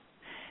day.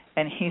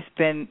 And he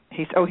said,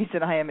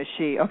 I am a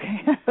she.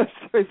 Okay, so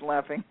he's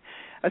laughing.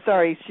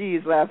 Sorry,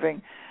 she's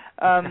laughing.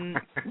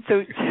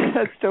 So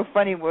that's so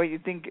funny. Well, you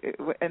think,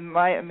 and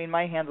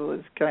my handle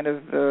is kind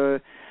of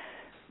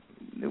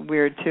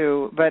weird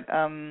too. But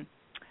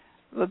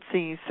let's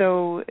see.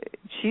 So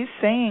she's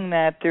saying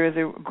that there is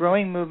a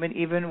growing movement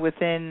even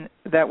within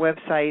that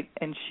website,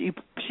 and she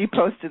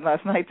posted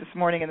last night, this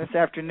morning, and this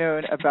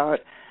afternoon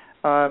about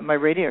my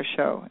radio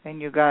show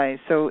and you guys.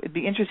 So it'd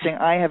be interesting.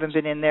 I haven't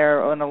been in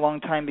there in a long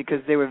time because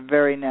they were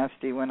very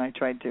nasty when I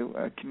tried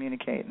to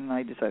communicate, and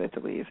I decided to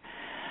leave.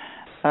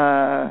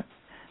 But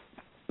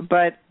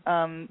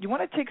you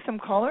want to take some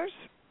callers?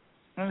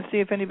 I want to see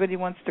if anybody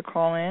wants to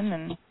call in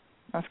and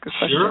ask a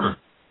question. Sure.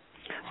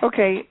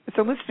 Okay,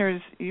 so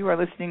listeners, you are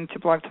listening to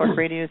Blog Talk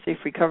Radio,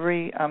 Safe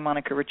Recovery. I'm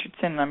Monica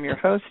Richardson, and I'm your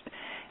host.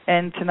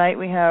 And tonight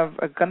we have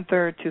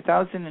Gunther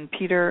 2000 and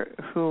Peter,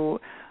 who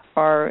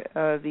are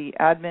the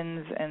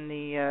admins and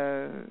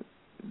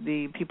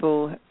the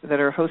people that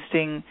are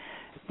hosting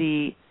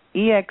the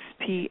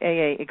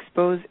EXPAA,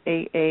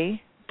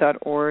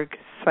 exposeaa.org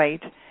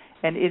site,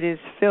 and it is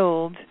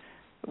filled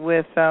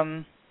with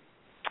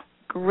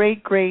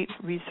great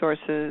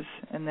resources.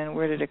 And then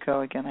where did it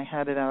go again? I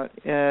had it out.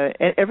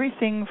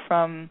 Everything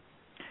from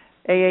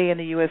AA and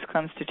the U.S.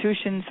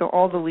 Constitution, so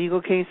all the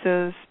legal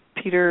cases.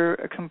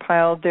 Peter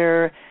compiled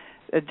their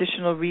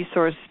additional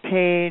resource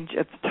page.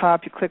 At the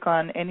top, you click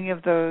on any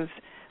of those,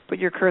 put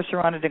your cursor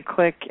on it and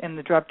click, and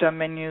the drop-down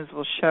menus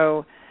will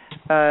show,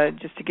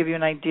 just to give you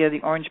an idea,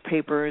 the Orange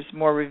Papers,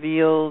 More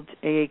Revealed,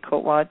 AA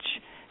Cult Watch,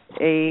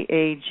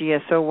 AA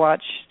GSO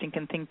Watch,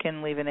 Stinkin'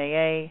 Thinkin', Leaving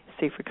AA,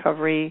 Safe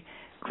Recovery,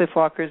 Cliff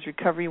Walker's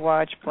Recovery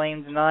Watch,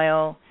 Blame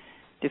Denial,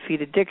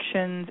 Defeat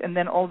Addictions, and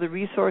then all the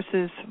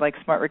resources like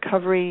Smart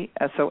Recovery,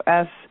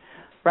 SOS,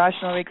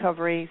 Rational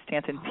Recovery,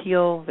 Stanton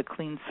Peele, The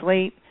Clean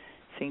Slate,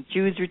 St.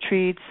 Jude's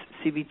Retreats,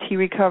 CBT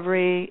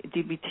Recovery,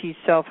 DBT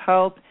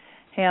Self-Help,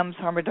 HAMS,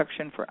 Harm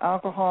Reduction for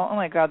Alcohol. Oh,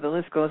 my God, the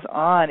list goes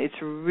on.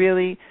 It's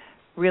really,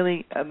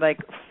 really,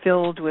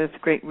 filled with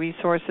great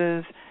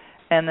resources.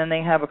 And then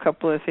they have a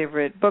couple of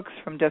favorite books,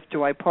 From Death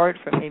Do I Part,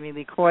 from Amy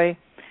Lee Coy,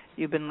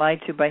 You've Been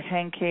Lied To by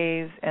Hank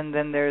Hayes, and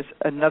then there's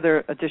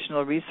another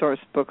additional resource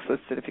books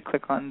listed if you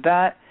click on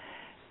that.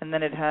 And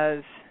then it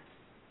has,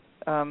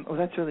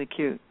 that's really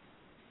cute.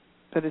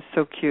 That is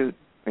so cute.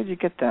 Where did you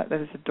get that?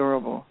 That is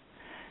adorable.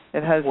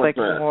 It has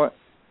more.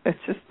 It's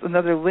just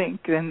another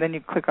link, and then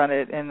you click on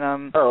it, and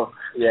Oh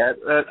yeah,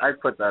 I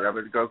put that up.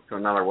 It goes to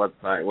another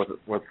website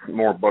with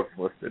more books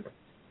listed.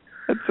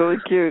 That's really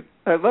cute.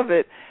 I love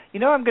it. You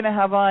know, what I'm going to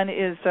have on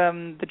is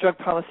the Drug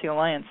Policy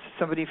Alliance.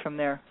 Somebody from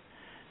there.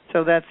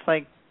 So that's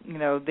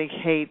they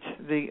hate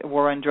the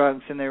war on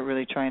drugs, and they're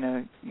really trying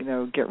to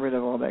get rid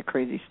of all that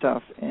crazy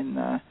stuff. And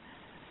I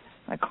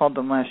called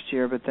them last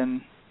year, but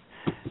then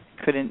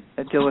couldn't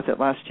deal with it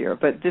last year.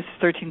 But this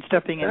 13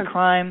 Stepping in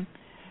Crime.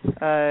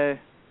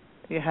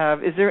 You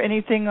have. Is there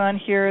anything on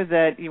here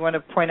that you want to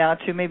point out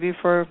to maybe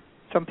for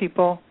some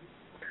people?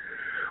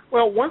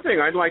 Well, one thing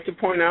I'd like to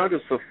point out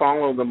is the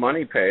Follow the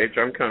Money page.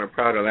 I'm kind of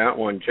proud of that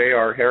one.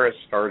 J.R. Harris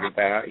started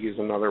that. He's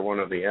another one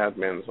of the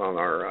admins on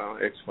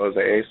our Expose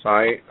AA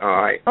site.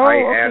 I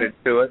added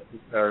to it.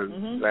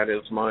 That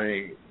is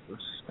my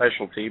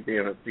specialty,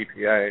 being a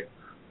CPA.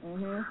 A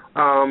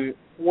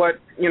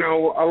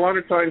lot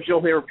of times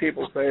you'll hear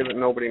people say that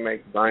nobody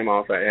makes a dime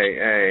off of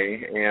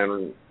AA,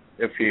 and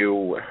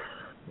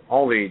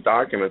all the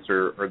documents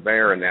are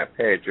there in that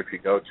page if you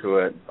go to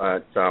it.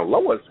 But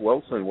Lois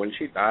Wilson, when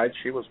she died,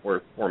 she was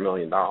worth $4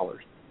 million,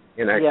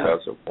 in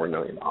excess of $4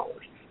 million.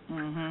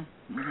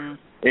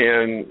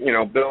 And,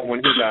 Bill, when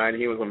he died,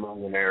 he was a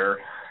millionaire.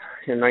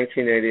 In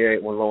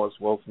 1988, when Lois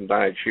Wilson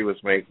died, she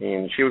was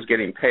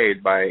getting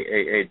paid by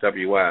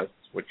AAWS,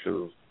 which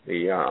is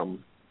the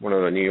one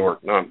of the New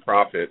York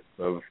nonprofits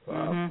of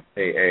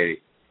AA,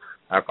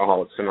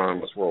 Alcoholics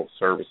Anonymous World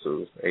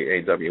Services,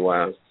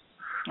 AAWS.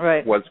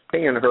 Right. Was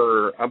paying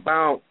her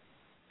about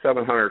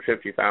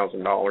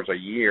 $750,000 a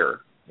year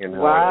in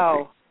royalty.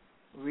 Wow,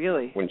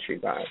 really? When she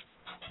died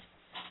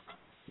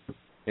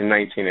in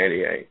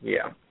 1988.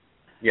 Yeah.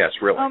 Yes,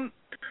 really.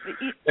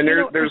 And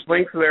there's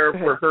links there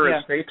for her Yeah.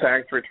 estate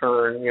tax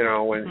return,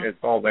 and it's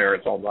all there.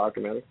 It's all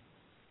documented.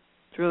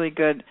 It's really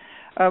good.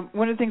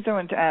 One of the things I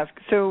wanted to ask,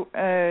 so,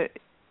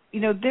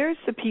 there's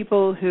the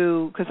people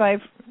who, because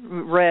I've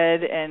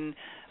read and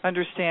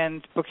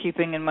understand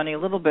bookkeeping and money a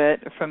little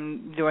bit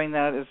from doing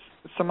that as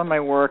some of my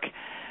work,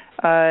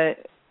 that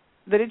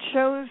it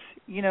shows,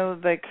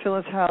 like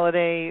Phyllis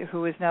Halliday,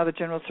 who is now the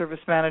General Service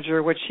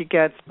Manager, what she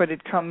gets, but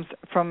it comes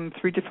from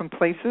 3 different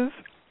places.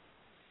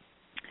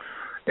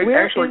 It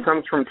actually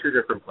comes from 2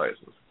 different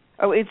places.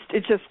 Oh, it's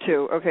just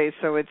 2. Okay,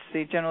 so it's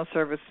the General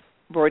Service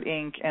Board,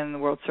 Inc. and the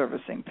World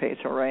Servicing pays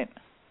her, right?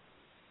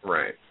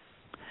 Right.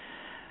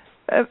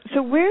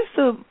 So where's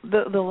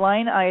the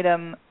line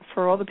item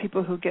for all the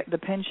people who get the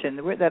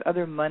pension? Where that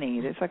other money?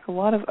 There's like a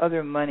lot of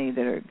other money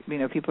that are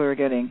people are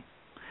getting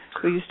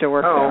who used to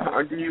work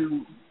there.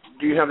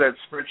 Do you have that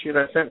spreadsheet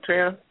I sent to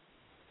you?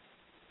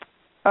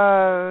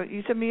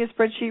 You sent me a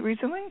spreadsheet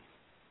recently?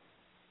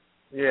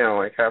 Yeah,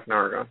 like half an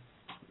hour ago.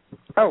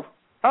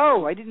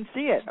 Oh, I didn't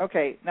see it.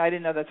 Okay, no, I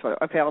didn't know that's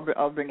what. Okay,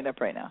 I'll bring it up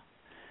right now.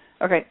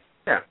 Okay.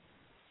 Yeah.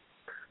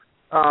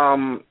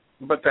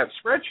 But that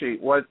spreadsheet,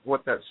 what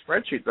that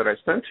spreadsheet that I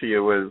sent to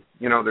you is,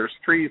 there's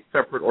 3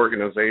 separate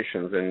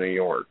organizations in New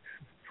York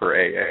for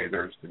AA.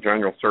 There's the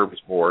General Service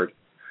Board,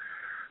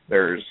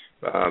 there's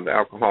the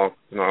Alcoholics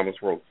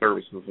Anonymous World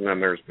Services, and then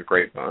there's the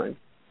Grapevine.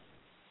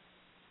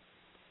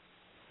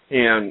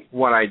 And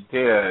what I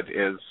did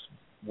is,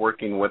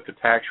 working with the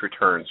tax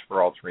returns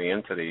for all 3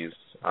 entities,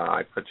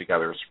 I put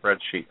together a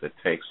spreadsheet that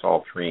takes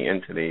all 3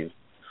 entities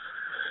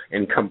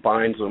and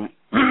combines them,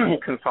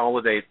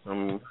 consolidates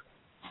them,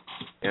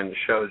 and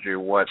shows you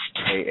what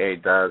AA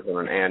does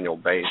on an annual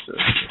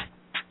basis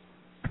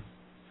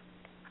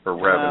for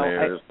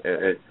revenues.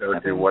 It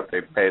shows you what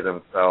they pay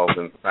themselves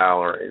in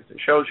salaries. It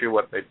shows you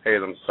what they pay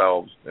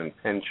themselves in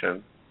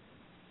pension.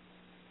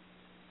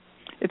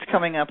 It's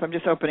coming up. I'm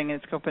just opening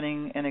it. It's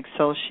opening an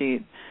Excel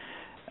sheet.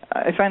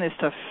 I find this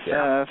stuff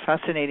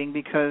fascinating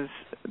because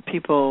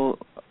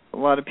a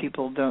lot of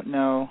people don't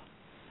know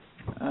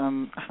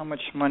how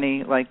much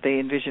money, like they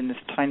envision this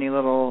tiny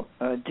little,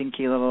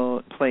 dinky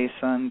little place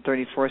on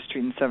 34th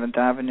Street and 7th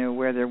Avenue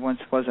where there once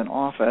was an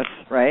office,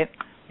 right?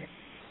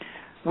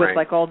 With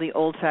like all the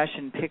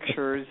old-fashioned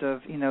pictures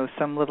of,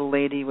 some little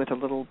lady with a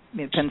little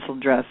pencil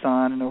dress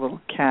on and a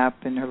little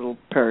cap and her little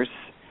purse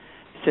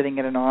sitting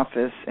at an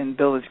office, and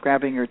Bill was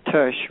grabbing her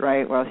tush,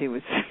 right, while he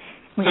was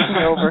leaning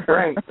over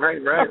her.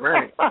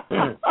 Right.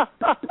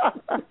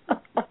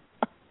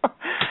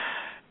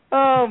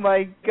 Oh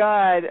my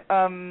God!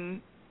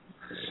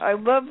 I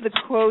love the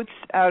quotes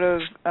out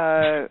of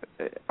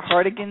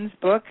Hartigan's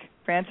book,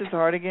 Francis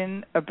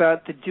Hartigan,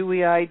 about the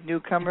dewy-eyed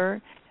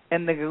newcomer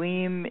and the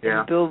gleam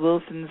in Bill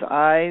Wilson's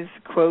eyes.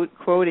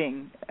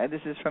 Quoting.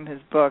 This is from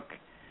his book.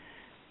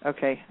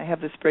 Okay, I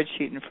have the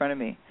spreadsheet in front of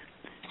me.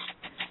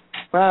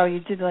 Wow, you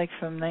did like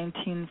from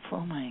 19.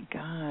 Oh my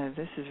God,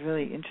 this is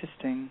really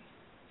interesting.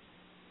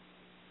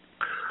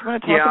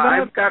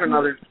 I've got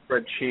another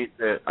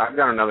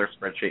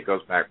spreadsheet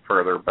goes back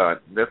further,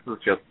 but this is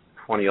just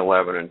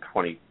 2011 and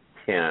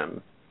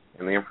 2010,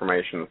 and the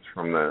information is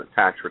from the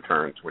tax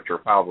returns, which are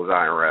filed with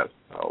IRS.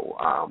 So,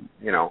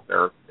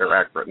 they're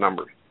accurate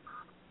numbers.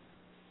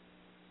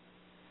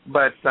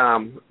 But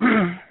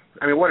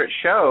what it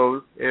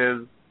shows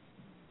is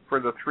for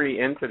the 3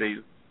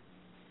 entities,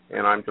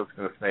 and I'm just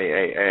going to say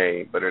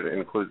AA, but it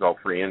includes all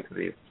 3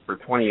 entities. For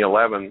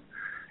 2011.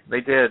 They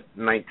did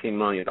 $19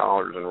 million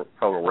in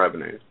total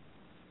revenues.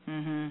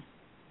 Mm-hmm.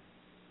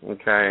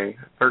 Okay,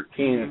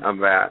 13 of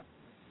that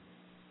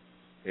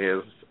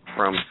is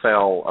from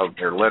sale of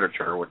their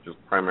literature, which is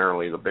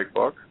primarily the Big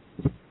Book.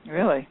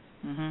 Really?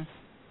 Mm-hmm.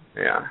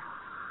 Yeah,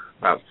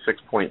 about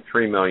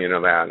 6.3 million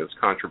of that is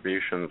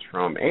contributions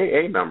from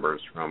AA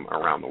members from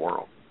around the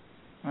world.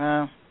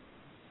 Wow.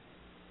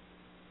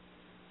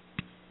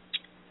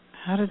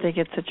 How did they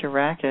get such a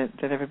racket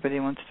that everybody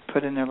wants to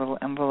put in their little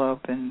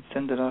envelope and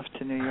send it off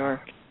to New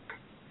York?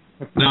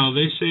 Now,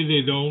 they say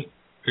they don't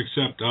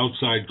accept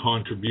outside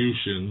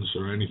contributions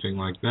or anything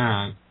like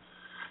that.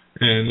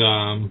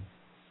 And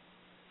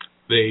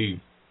they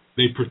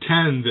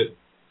pretend that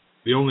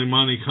the only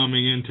money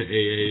coming into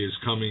AA is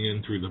coming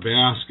in through the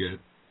basket,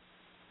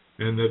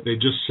 and that they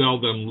just sell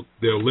them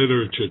their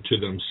literature to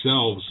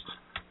themselves.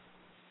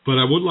 But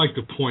I would like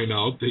to point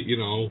out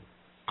that,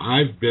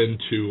 I've been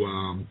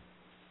to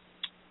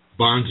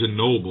Barnes &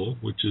 Noble,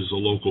 which is a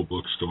local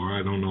bookstore.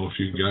 I don't know if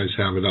you guys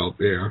have it out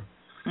there.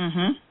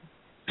 Mm-hmm.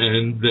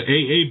 And the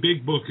AA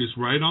Big Book is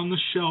right on the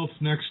shelf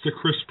next to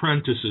Chris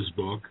Prentice's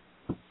book.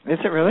 Is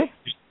it really?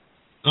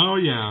 Oh,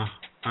 yeah.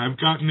 I've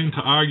gotten into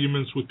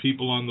arguments with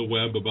people on the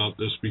web about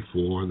this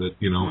before, that,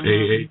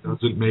 AA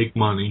doesn't make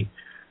money.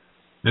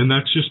 And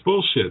that's just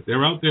bullshit.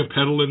 They're out there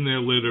peddling their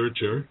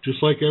literature,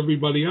 just like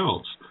everybody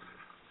else.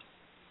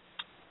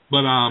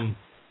 But I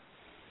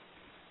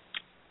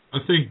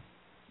think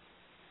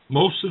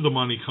most of the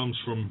money comes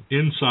from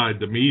inside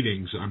the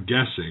meetings, I'm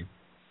guessing.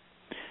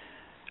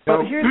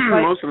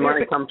 Most of the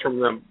money comes from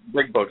the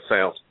Big Book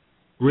sales.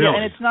 Really? Yeah,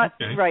 and it's not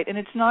okay. right, and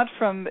it's not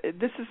from.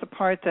 This is the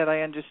part that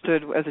I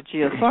understood as a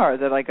GSR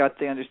that I got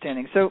the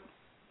understanding. So,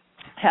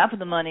 half of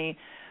the money,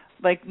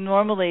 like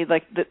normally,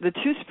 like the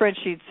two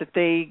spreadsheets that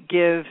they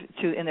give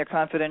to in their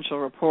confidential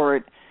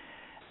report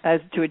as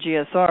to a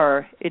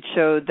GSR, it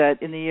showed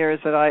that in the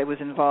years that I was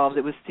involved,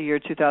 it was the year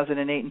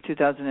 2008 and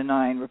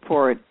 2009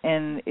 report,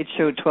 and it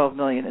showed $12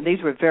 million. And these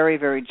were very,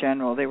 very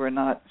general. They were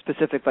not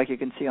specific like you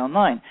can see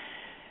online.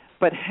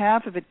 But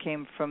half of it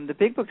came from the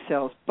big book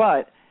sales,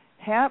 but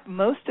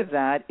most of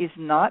that is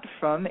not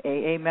from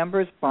AA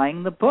members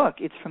buying the book.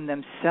 It's from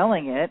them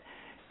selling it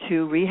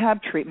to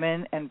rehab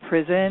treatment and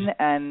prison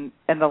and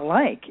the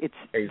like.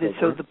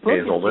 So the book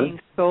is being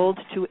sold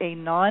to a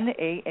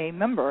non-AA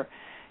member.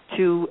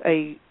 To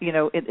a,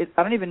 I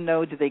don't even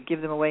know, do they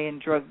give them away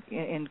in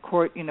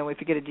court, if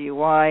you get a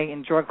DUI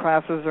in drug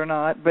classes or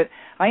not. But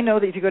I know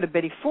that if you go to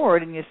Betty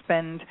Ford and you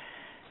spend,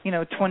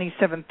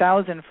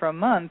 $27,000 for a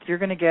month, you're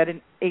going to get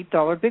an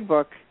 $8 big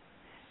book.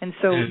 And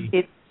so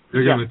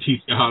they're going to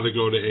teach you how to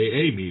go to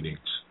AA meetings.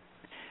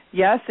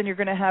 Yes, and you're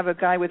going to have a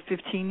guy with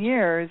 15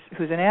 years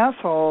who's an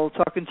asshole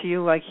talking to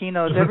you like he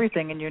knows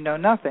everything and you know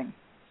nothing.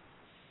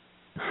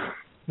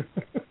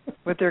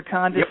 With their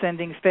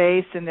condescending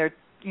face and their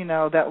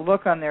that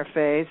look on their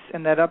face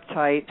and that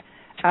uptight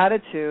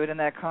attitude and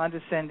that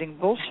condescending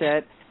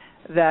bullshit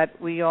that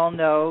we all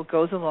know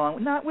goes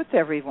along, not with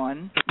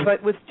everyone,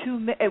 but with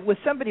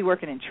somebody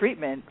working in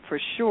treatment, for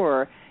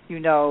sure,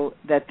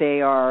 that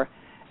they are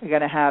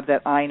going to have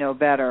that I know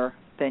better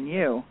than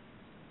you.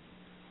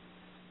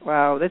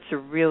 Wow, that's a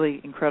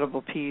really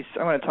incredible piece.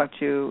 I want to talk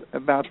to you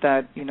about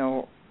that,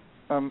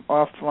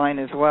 offline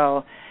as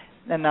well.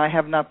 And I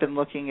have not been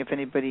looking if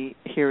anybody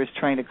here is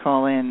trying to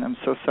call in. I'm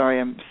so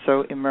sorry. I'm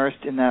so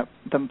immersed in that,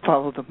 them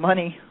follow the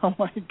money. Oh,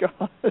 my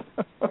God.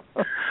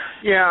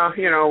 Yeah,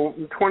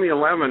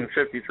 2011,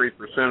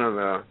 53% of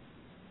the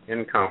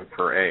income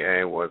for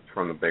AA was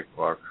from the big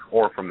book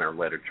or from their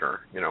literature.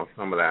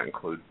 Some of that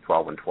includes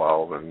 12 and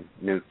 12 and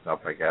new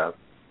stuff, I guess.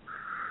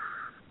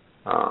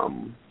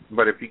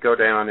 But if you go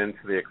down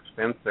into the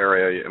expense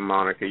area,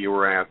 Monica, you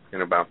were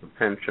asking about the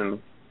pension.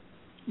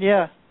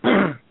 Yeah.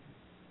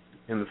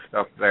 And the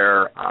stuff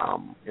there,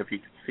 if you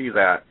can see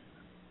that,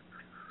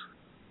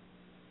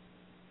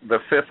 the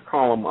fifth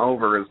column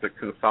over is the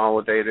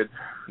consolidated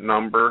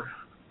number,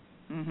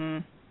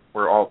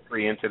 where all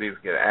three entities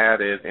get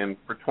added. And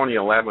for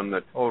 2011,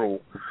 the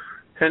total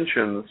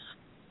pensions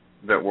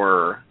that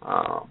were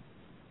for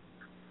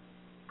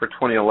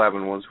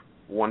 2011 was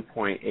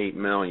 $1.8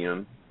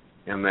 million,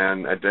 and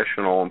then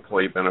additional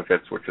employee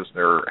benefits, which is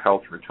their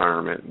health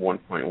retirement,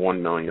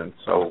 $1.1 million.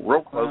 So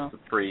real close to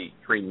 $3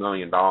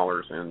 million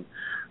in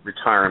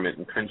retirement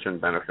and pension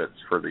benefits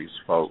for these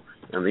folks.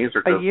 And these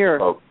are just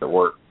folks that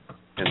work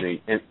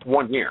in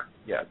 1 year.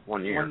 Yes,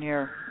 1 year. 1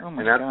 year. Oh,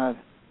 my God.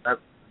 That's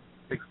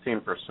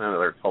 16% of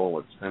their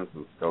total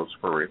expenses goes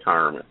for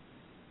retirement.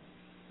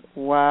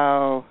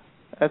 Wow.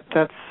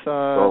 That's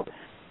a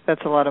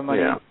lot of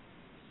money. Yeah.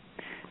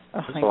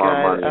 Oh, that's my a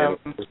lot God. of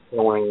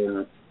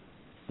money.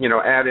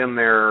 Add in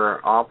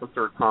their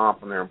officer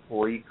comp and their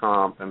employee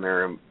comp and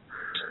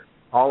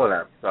all of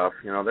that stuff.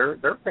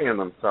 They're paying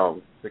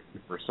themselves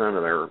 60%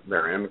 of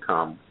their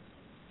income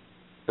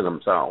to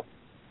themselves.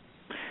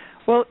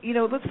 Well,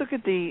 let's look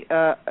at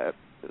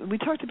we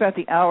talked about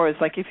the hours.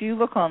 Like if you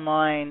look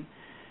online,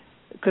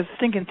 because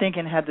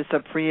Thinkin' had this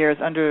up for years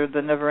under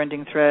the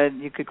never-ending thread.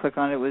 You could click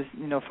on it. It was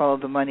follow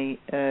the money,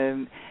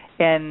 and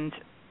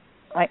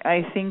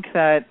I think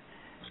that.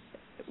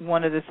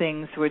 One of the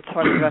things we're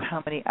talking about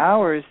how many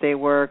hours they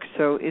work.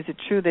 So is it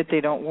true that they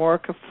don't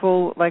work a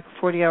full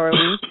 40-hour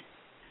week?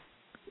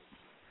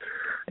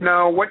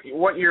 No,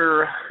 what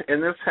you're,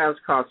 and this has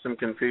caused some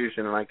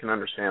confusion, and I can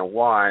understand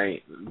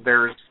why.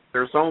 There's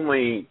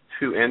only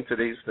two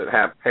entities that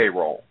have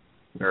payroll.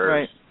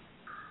 There's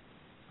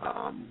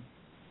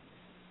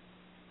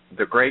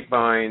the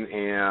Grapevine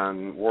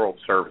and World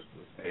Services,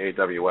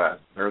 AWS.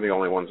 They're the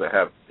only ones that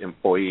have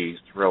employees,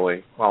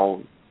 really.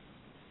 Well,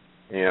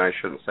 yeah, I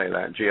shouldn't say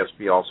that.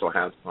 GSB also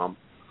has some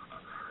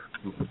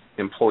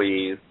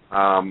employees.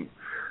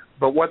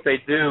 But what they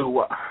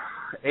do,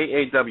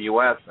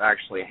 AAWS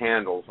actually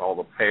handles all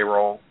the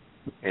payroll,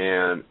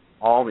 and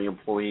all the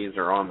employees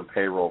are on the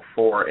payroll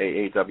for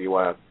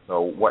AAWS.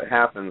 So what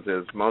happens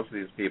is most of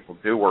these people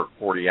do work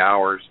 40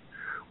 hours.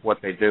 What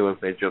they do is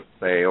they just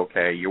say,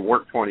 okay, you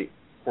work 40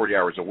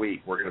 hours a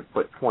week. We're going to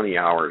put 20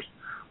 hours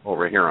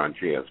over here on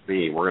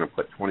GSB. We're going to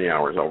put 20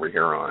 hours over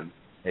here on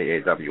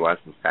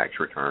AAWS's tax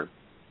return.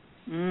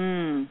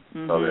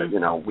 Mm-hmm. So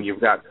that,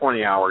 you've got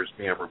 20 hours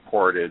being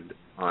reported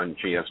on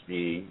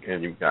GSB,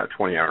 and you've got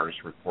 20 hours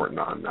reporting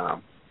on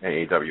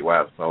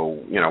AAWS. So,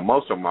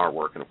 most of them are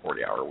working a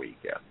 40-hour week,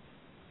 yes.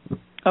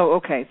 Oh,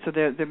 okay. So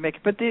they're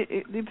making, but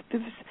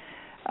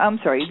I'm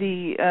sorry,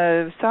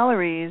 the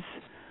salaries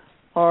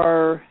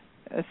are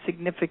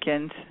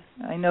significant.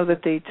 I know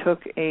that they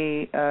took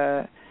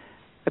a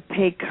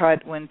pay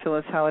cut when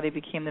Phyllis Halliday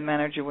became the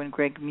manager when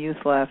Greg Muth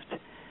left.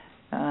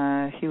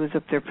 He was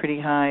up there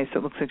pretty high, so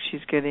it looks like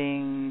she's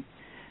getting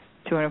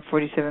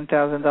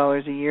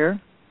 $247,000 a year.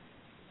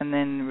 and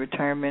then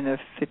retirement of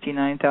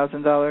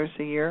 $59,000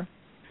 a year.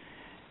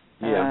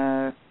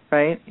 Yeah.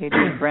 Right.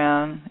 A.J.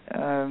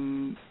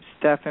 Brown,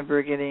 staff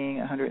member getting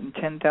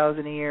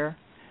 $110,000 a year,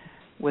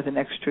 with an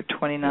extra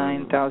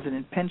 $29,000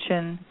 in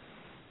pension.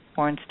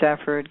 Warren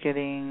Stafford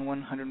getting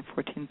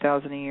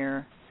 $114,000 a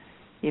year.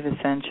 Eva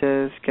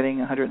Sanchez getting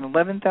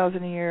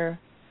 $111,000 a year.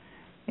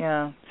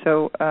 Yeah.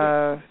 So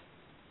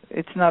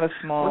it's not a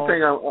small. One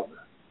thing,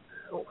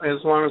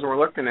 as long as we're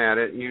looking at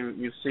it,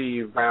 you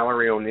see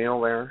Valerie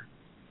O'Neill there.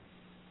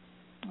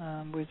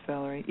 Where's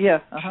Valerie? Yeah.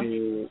 Uh-huh.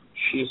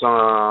 She's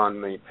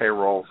on the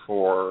payroll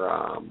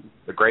for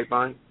the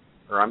Grapevine,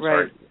 or I'm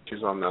sorry,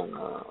 she's on the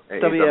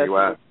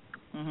AAWS.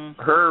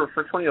 Mm-hmm. Her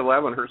for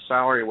 2011, her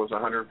salary was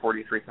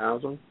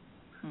 $143,000.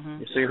 Mm-hmm.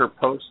 You see her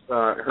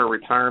her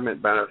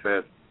retirement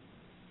benefit,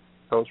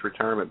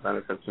 post-retirement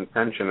benefits and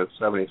pension is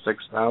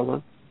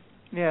 $76,000.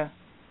 Yeah.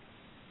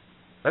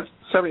 That's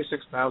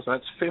 $76,000.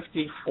 That's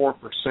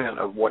 54%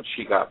 of what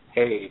she got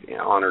paid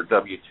on her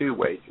W-2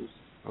 wages.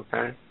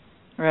 Okay.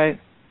 Right.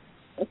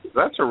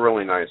 That's a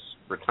really nice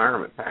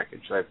retirement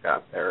package they've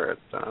got there at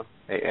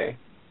AA.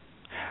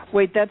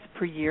 Wait, that's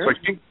per year? So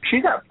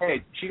she got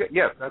paid.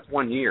 Yes, that's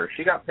 1 year.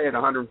 She got paid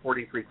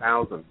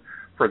 $143,000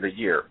 for the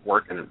year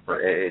working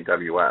for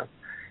AAWS.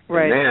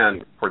 Right.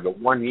 And then for the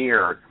 1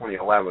 year,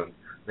 2011,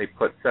 they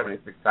put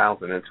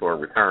 $76,000 into a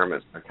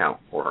retirement account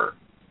for her.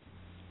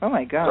 Oh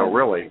my God! So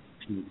really,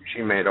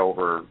 she made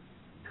over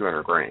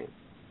 $200,000.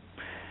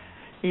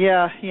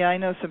 Yeah, I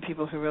know some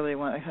people who really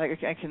want. I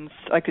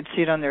could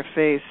see it on their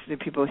face. The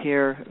people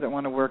here that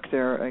want to work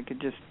there, I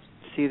could just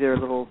see their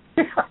little,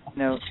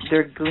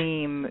 their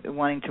gleam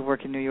wanting to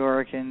work in New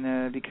York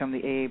and become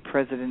the AA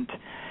president.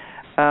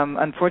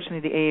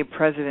 Unfortunately, the AA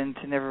president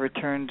never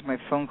returned my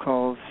phone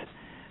calls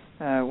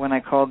when I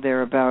called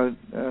there about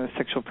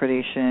sexual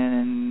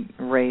predation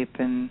and rape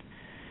and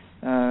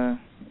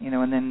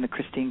and then the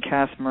Christine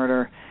Cass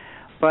murder.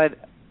 But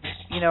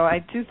I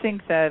do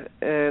think that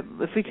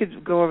if we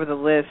could go over the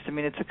list, I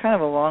mean, it's a kind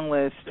of a long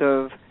list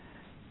of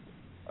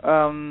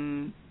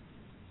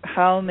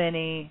how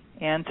many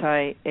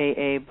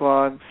anti-AA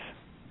blogs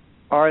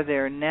are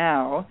there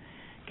now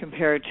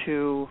compared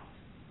to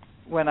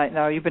when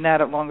now you've been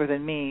at it longer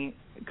than me,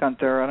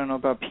 Gunther. I don't know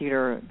about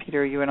Peter.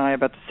 Peter, you and I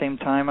about the same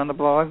time on the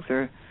blogs,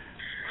 or?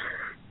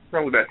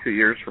 Probably about 2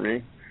 years for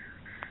me.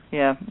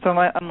 Yeah, so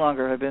I'm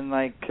longer. I've been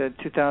like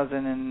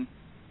 2009.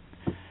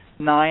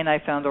 I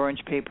found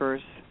Orange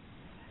Papers,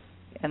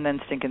 and then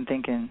Stinkin'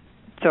 Thinkin'.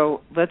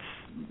 So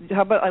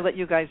how about I let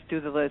you guys do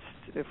the list?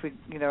 If we,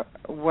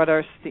 what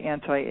are the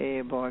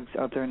anti-AA blogs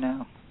out there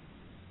now?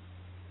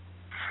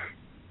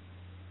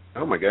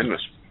 Oh my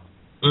goodness.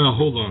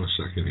 Hold on a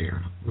second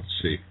here. Let's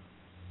see.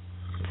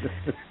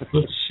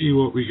 Let's see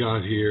what we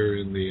got here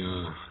in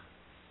the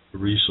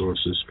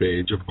resources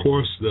page. Of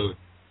course, the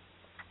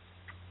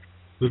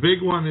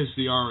big one is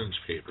the Orange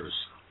Papers.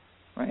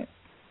 Right.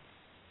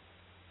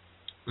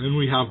 Then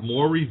we have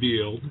More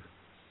Revealed,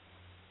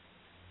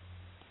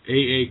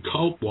 AA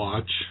Cult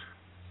Watch,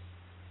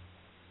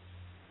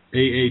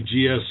 AA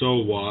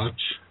GSO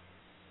Watch,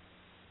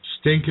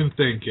 Stinkin'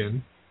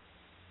 Thinkin',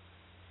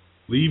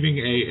 Leaving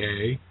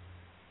AA,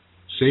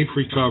 Safe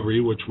Recovery,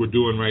 which we're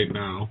doing right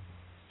now.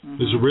 Mm-hmm.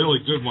 There's a really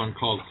good one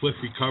called Cliff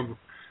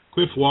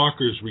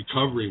Walker's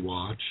Recovery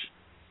Watch.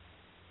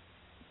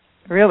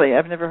 Really?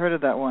 I've never heard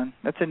of that one.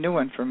 That's a new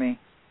one for me.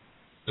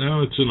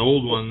 No, it's an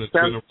old one that's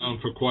been around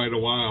for quite a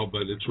while,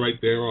 but it's right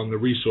there on the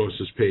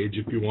resources page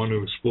if you want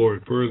to explore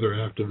it further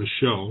after the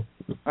show.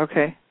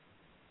 Okay.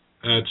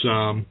 That's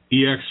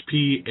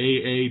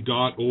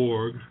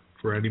expaa.org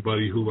for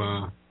anybody who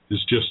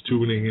is just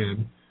tuning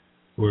in.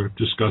 We're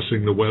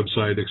discussing the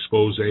website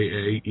Expose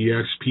AA,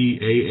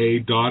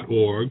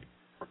 expaa.org.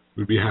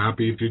 We'd be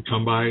happy if you'd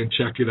come by and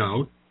check it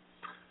out.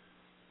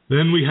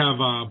 Then we have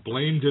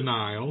Blame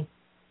Denial.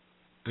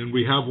 And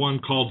we have one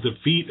called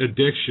Defeat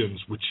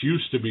Addictions, which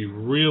used to be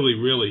really,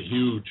 really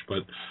huge,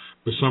 but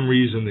for some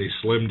reason they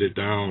slimmed it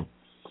down.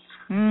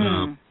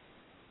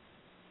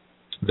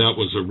 That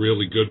was a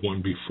really good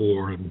one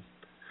before. And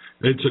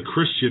it's a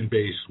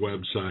Christian-based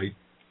website.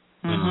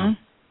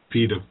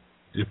 Defeat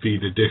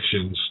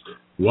Addictions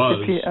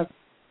was.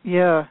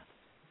 Yeah.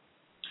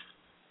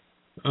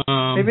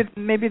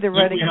 Maybe they're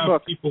writing a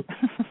book.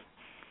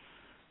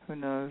 Who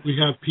knows? We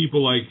have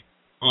people like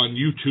on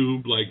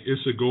YouTube, like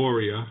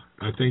Isagoria.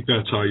 I think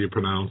that's how you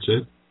pronounce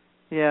it.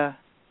 Yeah.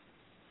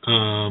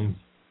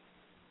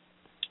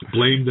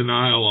 Blame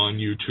Denial on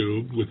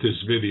YouTube with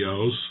his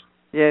videos.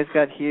 Yeah,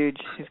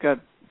 he's got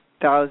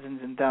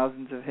thousands and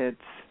thousands of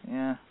hits.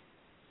 Yeah.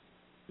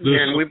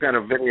 And we've got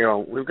a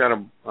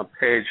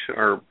page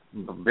or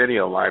a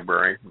video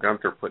library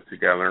Gunther put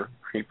together.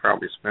 He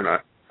probably spent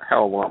a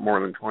hell of a lot more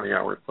than 20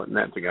 hours putting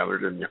that together,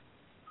 didn't you?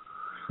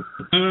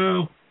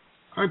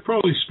 I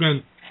probably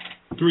spent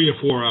 3 or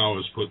 4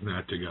 hours putting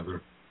that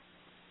together.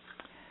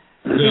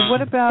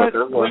 What about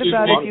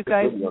if you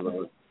guys?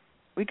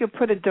 We could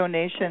put a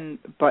donation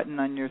button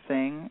on your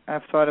thing.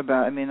 I've thought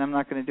about. I mean, I'm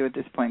not going to do it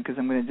at this point because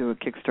I'm going to do a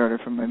Kickstarter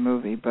for my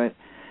movie. But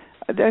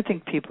I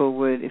think people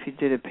would, if you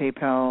did a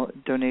PayPal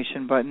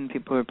donation button,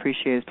 people would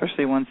appreciate it,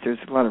 especially once there's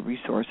a lot of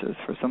resources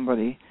for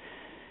somebody.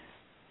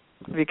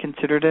 Have you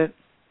considered it?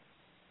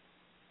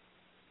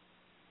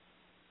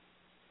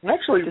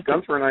 Actually,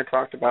 Gunther and I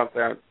talked about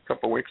that a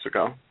couple of weeks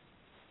ago.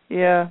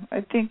 Yeah,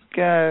 I think,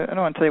 I don't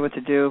want to tell you what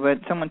to do,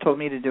 but someone told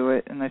me to do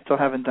it, and I still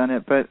haven't done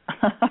it, but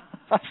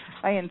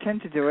I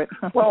intend to do it.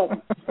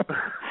 Well,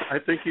 I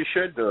think you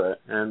should do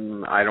it,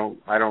 and I don't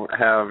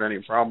have any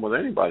problem with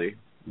anybody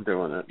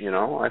doing it. You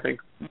know, I think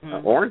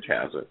Orange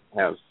has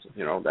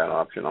that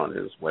option on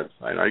his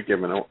website. I've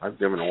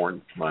given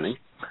Orange money.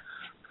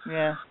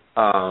 Yeah.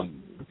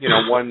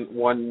 One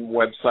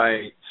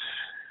website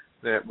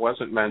that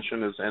wasn't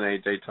mentioned is NA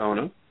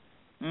Daytona.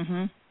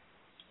 Mhm.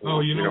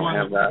 Oh, you know what?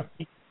 Have that.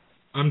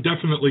 I'm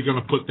definitely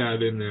going to put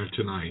that in there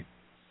tonight.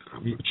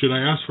 Should I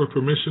ask for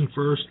permission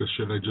first, or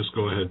should I just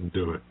go ahead and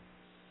do it?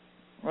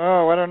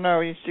 Oh, I don't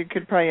know. You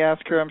could probably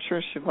ask her. I'm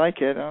sure she'd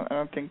like it. I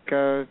don't think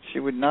she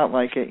would not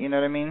like it. You know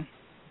what I mean?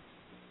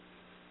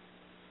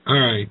 All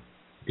right.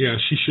 Yeah,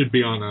 she should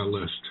be on our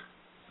list.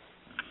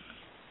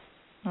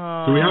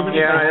 Do we have any?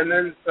 Yeah, and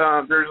then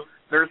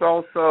there's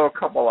also a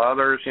couple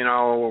others.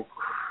 Yahoo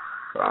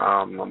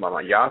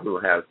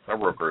has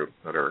several groups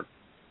that are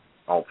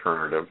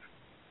alternative.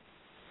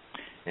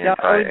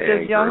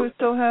 Does Yahoo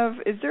still have?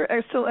 Is there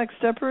still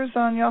X-Steppers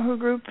on Yahoo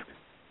group?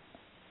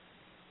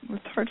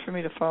 It's hard for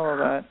me to follow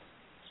that.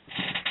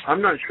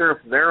 I'm not sure if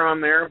they're on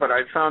there, but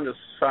I found a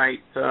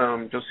site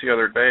just the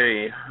other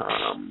day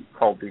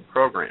called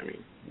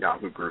Deprogramming,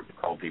 Yahoo group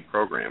called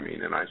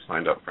Deprogramming, and I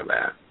signed up for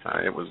that.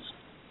 It was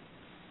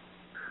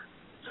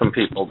some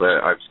people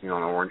that I've seen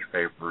on Orange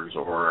Papers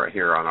or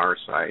here on our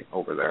site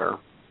over there.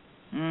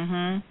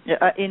 Mhm.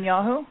 Yeah, in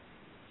Yahoo?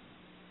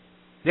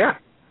 Yeah.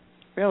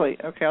 Really?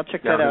 Okay, I'll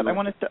check that out. I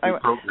wanted to.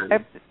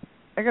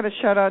 I got a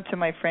shout out to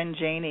my friend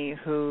Janie,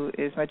 who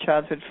is my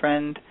childhood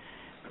friend,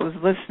 who's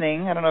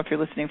listening. I don't know if you're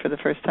listening for the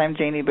first time,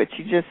 Janie, but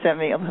she just sent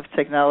me. I love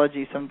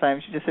technology.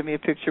 Sometimes she just sent me a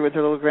picture with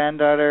her little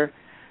granddaughter.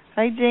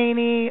 Hi,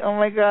 Janie. Oh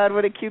my God,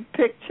 what a cute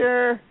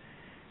picture.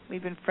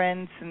 We've been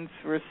friends since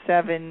we're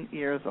 7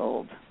 years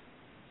old.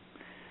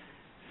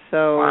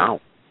 So. Wow.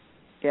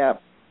 Yeah,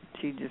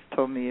 she just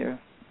told me a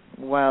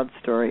wild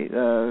story.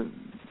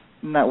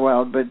 Not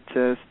wild, but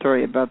a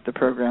story about the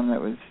program that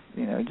was,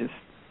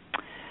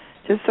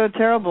 just so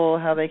terrible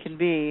how they can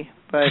be.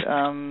 But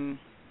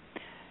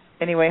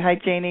anyway, hi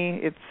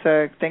Janie. It's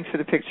thanks for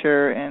the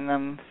picture, and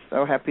I'm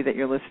so happy that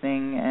you're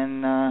listening,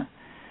 and I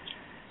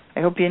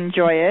hope you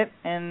enjoy it.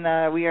 And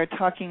we are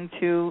talking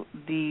to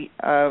the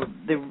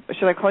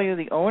should I call you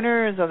the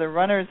owners or the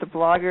runners, the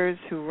bloggers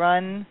who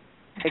run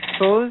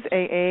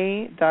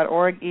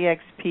exposeaa.org,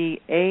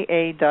 expaa.org.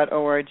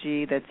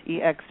 That's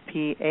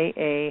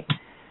expaa.org.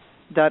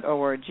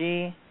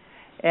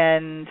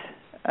 And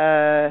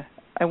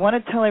I want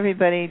to tell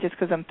everybody, just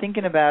because I'm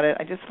thinking about it,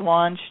 I just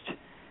launched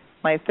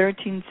my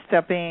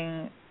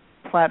 13-stepping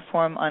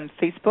platform on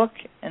Facebook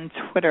and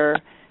Twitter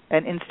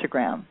and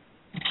Instagram.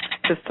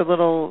 Just a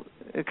little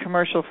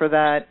commercial for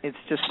that. It's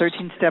just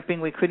 13-stepping.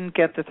 We couldn't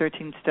get the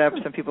 13 steps,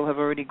 and people have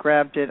already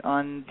grabbed it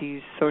on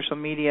these social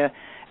media,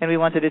 and we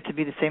wanted it to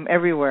be the same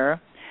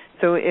everywhere.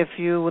 So if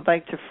you would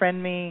like to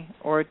friend me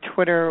or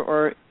Twitter,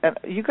 or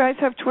you guys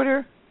have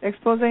Twitter,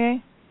 Expose?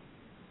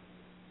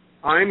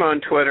 I'm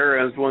on Twitter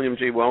as William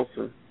G.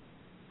 Wilson.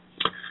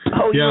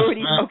 Oh, yes, you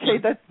already okay?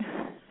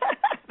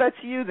 That's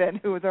you then,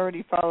 who was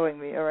already following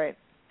me. All right.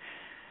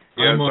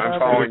 Yes, I'm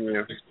following you.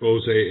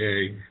 Expose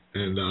AA,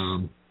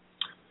 and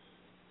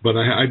but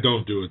I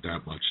don't do it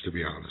that much, to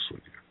be honest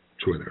with you.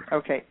 Twitter.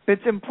 Okay,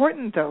 it's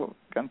important though,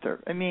 Gunther.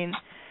 I mean,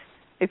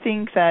 I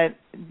think that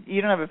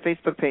you don't have a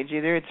Facebook page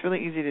either. It's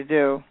really easy to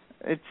do.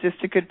 It's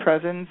just a good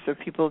presence of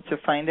people to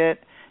find it.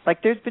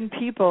 Like, there's been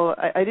people,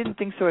 I didn't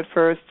think so at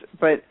first,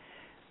 but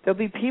there'll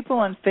be people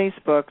on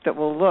Facebook that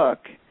will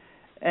look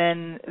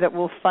and that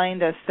will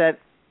find us that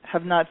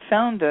have not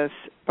found us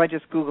by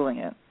just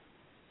Googling it.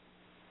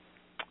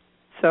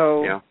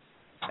 So yeah.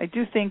 I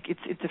do think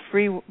it's a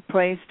free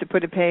place to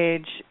put a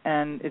page,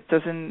 and it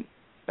doesn't,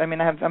 I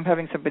mean, I'm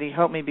having somebody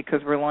help me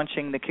because we're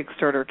launching the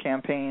Kickstarter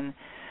campaign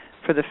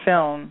for the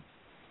film.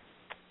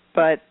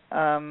 But,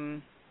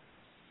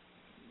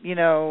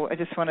 I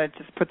just want to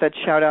just put that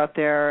shout out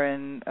there,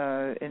 and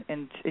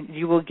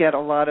you will get a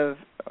lot of,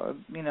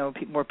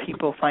 more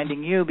people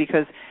finding you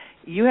because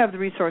you have the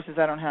resources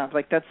I don't have.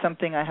 Like, that's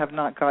something I have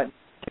not gotten.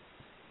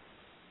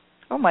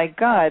 Oh, my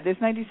God, there's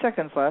 90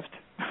 seconds left.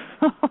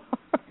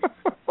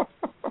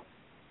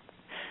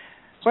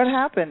 What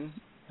happened?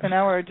 An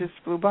hour just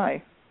flew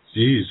by.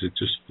 Jeez, it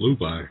just flew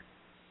by.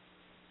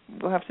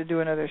 We'll have to do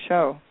another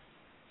show.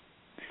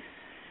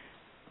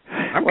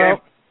 Okay.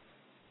 Well,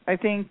 I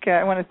think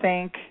I want to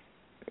thank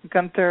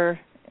Gunther,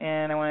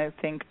 and I want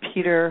to thank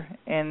Peter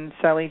and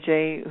Sally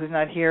J, who's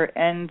not here,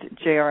 and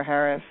J.R.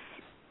 Harris.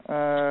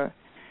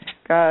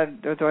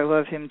 God, do I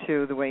love him,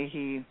 too, the way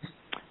he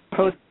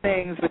posts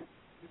things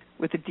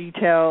with the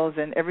details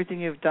and everything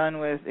you've done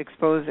with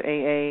Expose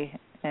AA,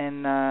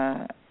 and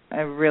I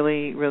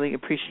really, really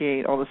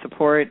appreciate all the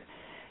support.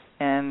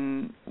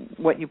 and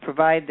what you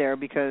provide there,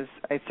 because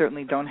I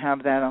certainly don't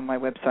have that on my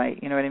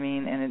website. You know what I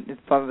mean? And a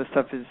lot of the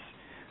stuff is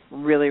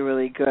really,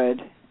 really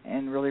good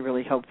and really,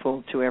 really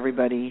helpful to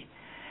everybody.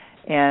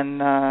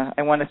 And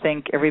I want to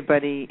thank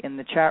everybody in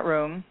the chat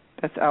room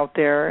that's out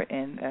there,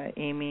 and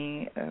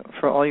Amy,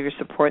 for all your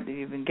support that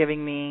you've been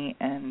giving me,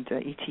 and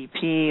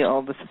ETP,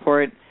 all the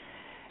support.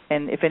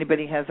 And if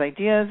anybody has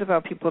ideas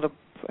about people to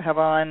have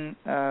on,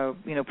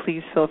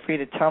 please feel free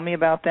to tell me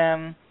about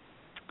them.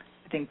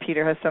 I think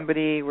Peter has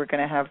somebody. We're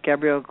going to have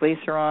Gabrielle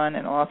Glaser on,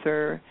 an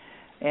author,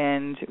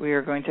 and we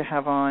are going to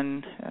have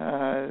on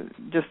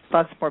just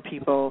lots more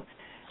people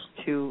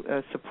to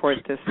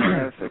support this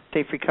kind of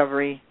safe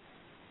recovery.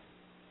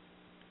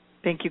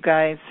 Thank you,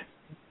 guys.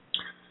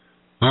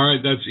 All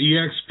right, that's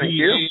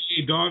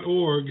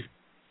expa.org.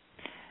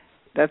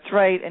 That's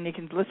right, and you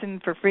can listen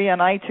for free on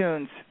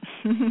iTunes.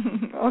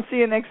 I'll see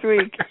you next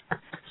week.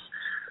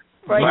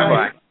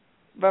 Bye-bye.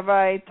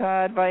 Bye-bye,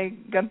 Todd. Bye,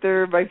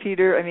 Gunther. Bye,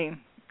 Peter.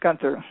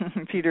 Gunther.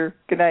 Peter,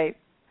 good night.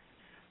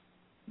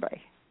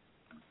 Bye.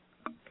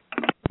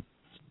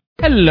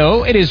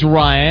 Hello, it is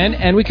Ryan,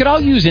 and we could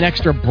all use an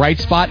extra bright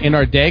spot in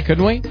our day,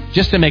 couldn't we?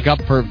 Just to make up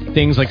for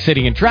things like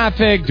sitting in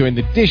traffic, doing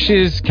the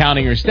dishes,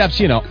 counting your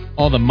steps,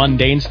 all the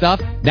mundane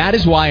stuff. That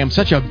is why I'm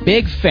such a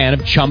big fan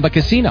of Chumba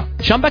Casino.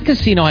 Chumba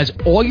Casino has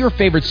all your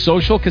favorite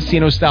social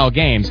casino-style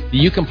games that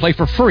you can play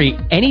for free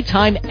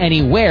anytime,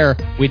 anywhere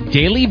with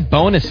daily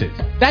bonuses.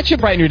 That should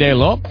brighten your day a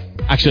little.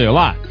 Actually, a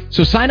lot.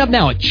 So sign up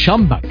now at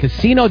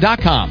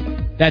ChumbaCasino.com.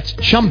 That's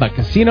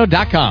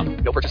ChumbaCasino.com.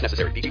 No purchase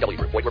necessary. VGW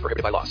Group. Void where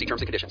prohibited by law. See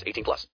terms and conditions. 18+.